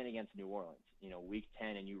put him in against New Orleans, Week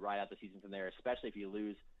 10, and you ride out the season from there, especially if you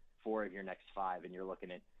lose 4 of your next 5 and you're looking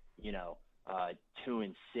at,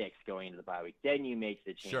 2-6 going into the bye week. Then you make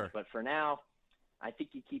the change. Sure. But for now, I think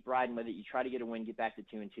you keep riding with it. You try to get a win, get back to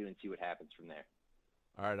 2-2, and see what happens from there.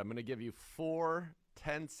 All right, I'm going to give you 4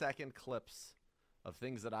 10-second clips of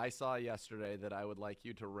things that I saw yesterday that I would like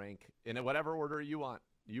you to rank in whatever order you want.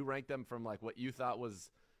 You rank them from like what you thought was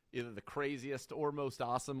either the craziest or most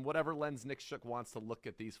awesome, whatever lens Nick Shook wants to look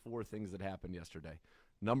at these 4 things that happened yesterday.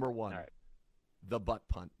 Number 1, the butt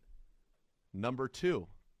punt. Number 2,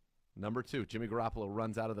 Jimmy Garoppolo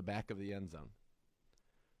runs out of the back of the end zone.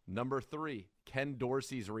 Number 3, Ken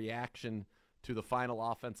Dorsey's reaction to the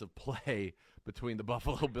final offensive play between the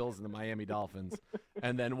Buffalo Bills and the Miami Dolphins.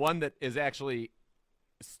 And then one that is actually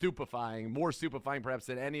more stupefying perhaps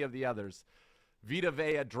than any of the others. Vita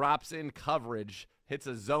Vea drops in coverage, hits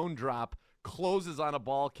a zone drop, closes on a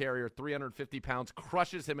ball carrier, 350 pounds,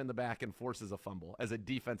 crushes him in the back, and forces a fumble as a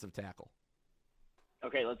defensive tackle.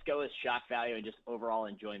 Okay, let's go with shock value and just overall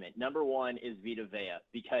enjoyment. Number 1 is Vita Vea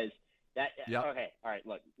because okay, all right,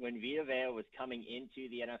 look, when Vita Vea was coming into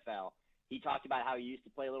the NFL, He talked about how he used to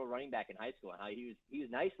play a little running back in high school and how he was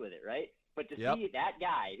nice with it, right? But to Yep. see that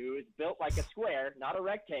guy who is built like a square, not a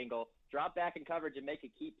rectangle, drop back in coverage and make a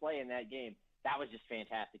key play in that game, that was just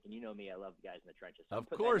fantastic. And you know me, I love the guys in the trenches. So Of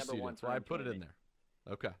course you do. That's why I put it in there.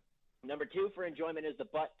 Okay. Number 2 for enjoyment is the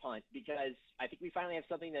butt punt, because I think we finally have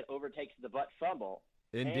something that overtakes the butt fumble.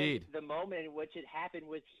 Indeed. And the moment in which it happened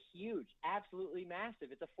was huge, absolutely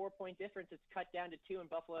massive. It's a 4-point difference. It's cut down to 2, and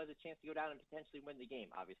Buffalo has a chance to go down and potentially win the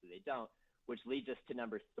game. Obviously, they don't, which leads us to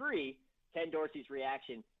number 3, Ken Dorsey's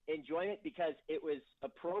reaction. Enjoyment because it was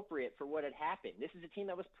appropriate for what had happened. This is a team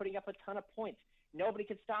that was putting up a ton of points. Nobody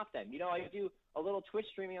could stop them. You know, I do a little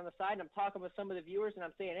Twitch streaming on the side, and I'm talking with some of the viewers, and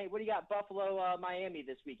I'm saying, hey, what do you got, Buffalo, Miami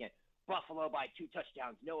this weekend? Buffalo by 2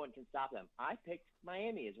 touchdowns. No one can stop them. I picked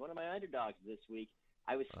Miami as one of my underdogs this week.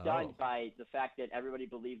 I was stunned by the fact that everybody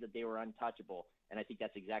believed that they were untouchable, and I think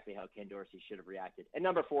that's exactly how Ken Dorsey should have reacted. And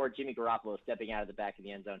number 4, Jimmy Garoppolo stepping out of the back of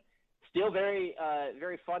the end zone. Still very,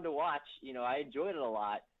 very fun to watch. You know, I enjoyed it a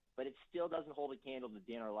lot, but it still doesn't hold a candle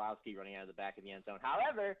to Dan Orlovsky running out of the back of the end zone.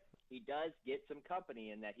 However, he does get some company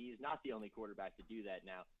in that he's not the only quarterback to do that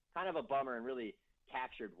now. Kind of a bummer, and really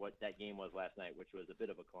captured what that game was last night, which was a bit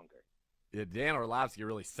of a clunker. Yeah, Dan Orlovsky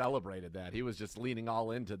really celebrated that. He was just leaning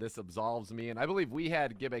all into this absolves me. And I believe we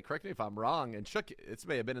had, Gibbe, correct me if I'm wrong, and Shook, it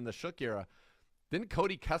may have been in the Shook era. Didn't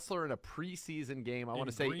Cody Kessler in a preseason game, I want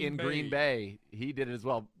to say in Green Bay, he did it as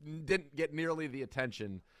well. Didn't get nearly the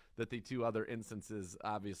attention that the 2 other instances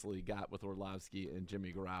obviously got with Orlovsky and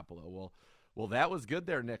Jimmy Garoppolo. Well, that was good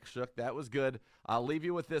there, Nick Shook. That was good. I'll leave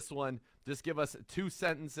you with this one. Just give us 2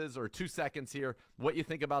 sentences or 2 seconds here. What you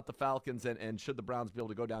think about the Falcons, and should the Browns be able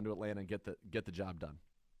to go down to Atlanta and get the job done?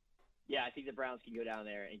 Yeah, I think the Browns can go down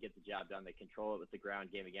there and get the job done. They control it with the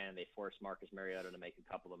ground game again, and they force Marcus Mariota to make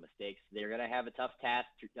a couple of mistakes. They're going to have a tough task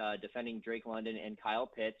defending Drake London and Kyle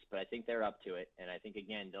Pitts, but I think they're up to it. And I think,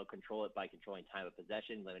 again, they'll control it by controlling time of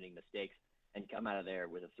possession, limiting mistakes, and come out of there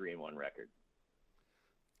with a 3-1 record.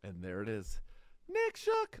 And there it is. Nick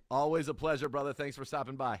Shook. Always a pleasure, brother. Thanks for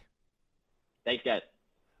stopping by. Thanks, guys.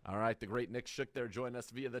 All right, the great Nick Shook there joined us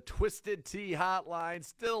via the Twisted Tea Hotline.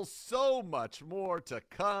 Still so much more to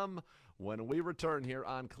come when we return here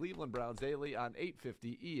on Cleveland Browns Daily on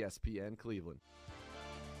 850 ESPN Cleveland.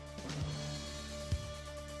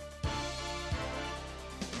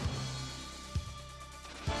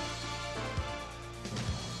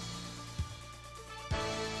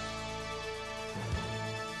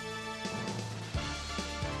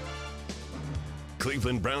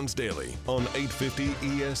 Cleveland Browns Daily on 850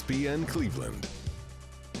 ESPN Cleveland.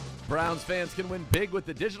 Browns fans can win big with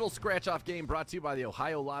the digital scratch-off game brought to you by the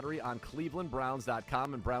Ohio Lottery on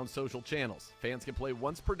clevelandbrowns.com and Browns social channels. Fans can play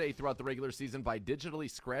once per day throughout the regular season by digitally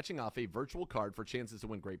scratching off a virtual card for chances to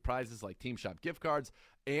win great prizes like Team Shop gift cards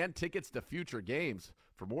and tickets to future games.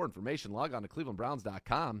 For more information, log on to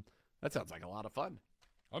clevelandbrowns.com. That sounds like a lot of fun.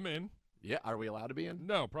 I'm in. Yeah, are we allowed to be in?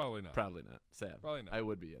 No, probably not. Probably not. Sad. Probably not. I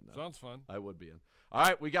would be in, though. Sounds fun. I would be in. All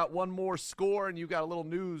right, we got one more score, and you got a little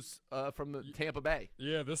news from the Tampa Bay.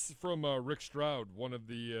 Yeah, this is from Rick Stroud, one of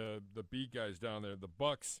the beat guys down there. The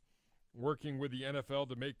Bucs working with the NFL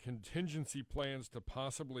to make contingency plans to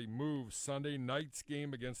possibly move Sunday night's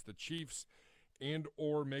game against the Chiefs and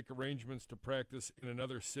or make arrangements to practice in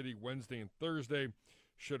another city Wednesday and Thursday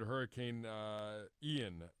should Hurricane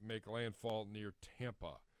Ian make landfall near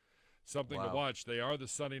Tampa. Something to watch. They are the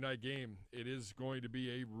Sunday night game. It is going to be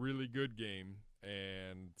a really good game.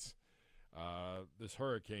 And this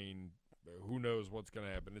hurricane, who knows what's going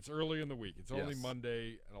to happen. It's early in the week. It's only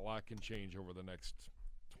Monday, and a lot can change over the next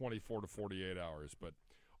 24 to 48 hours. But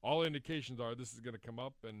all indications are this is going to come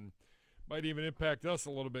up and might even impact us a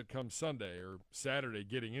little bit come Sunday or Saturday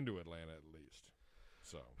getting into Atlanta at least.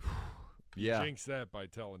 So, jinx that by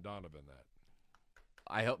telling Donovan that.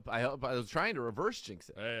 I hope. I was trying to reverse jinx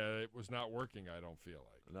it. It was not working, I don't feel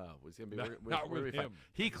like. No, it was going to be not with him.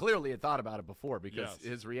 He clearly had thought about it before because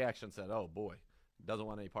his reaction said, oh, boy, doesn't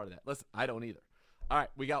want any part of that. Listen, I don't either. All right,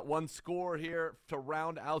 we got one score here to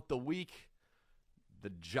round out the week.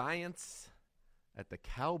 The Giants at the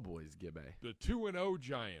Cowboys, Gibbe. The 2-0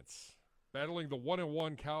 Giants battling the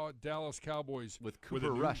 1-1 Dallas Cowboys with Cooper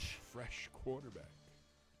a new Rush. Fresh quarterback.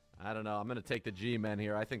 I don't know. I'm going to take the G-men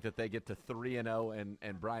here. I think that they get to 3-0,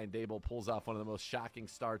 and Brian Daboll pulls off one of the most shocking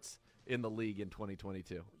starts in the league in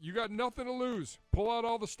 2022. You got nothing to lose. Pull out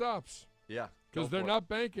all the stops. Yeah. Because they're not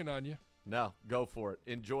banking on you. No, go for it.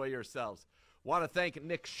 Enjoy yourselves. Want to thank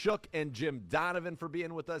Nick Shook and Jim Donovan for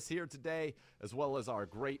being with us here today, as well as our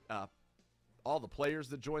great all the players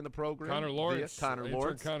that joined the program. Connor Lawrence. Connor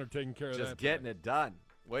Lawrence. Connor taking care of that. Just getting it done.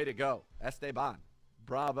 Way to go. Esteban.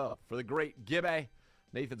 Bravo. For the great Gibbe.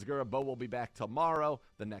 Nathan Zgura, Bo will be back tomorrow.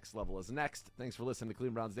 The next level is next. Thanks for listening to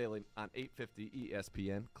Cleveland Browns Daily on 850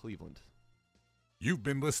 ESPN Cleveland. You've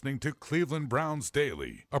been listening to Cleveland Browns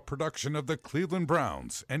Daily, a production of the Cleveland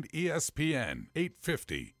Browns and ESPN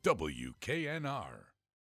 850 WKNR.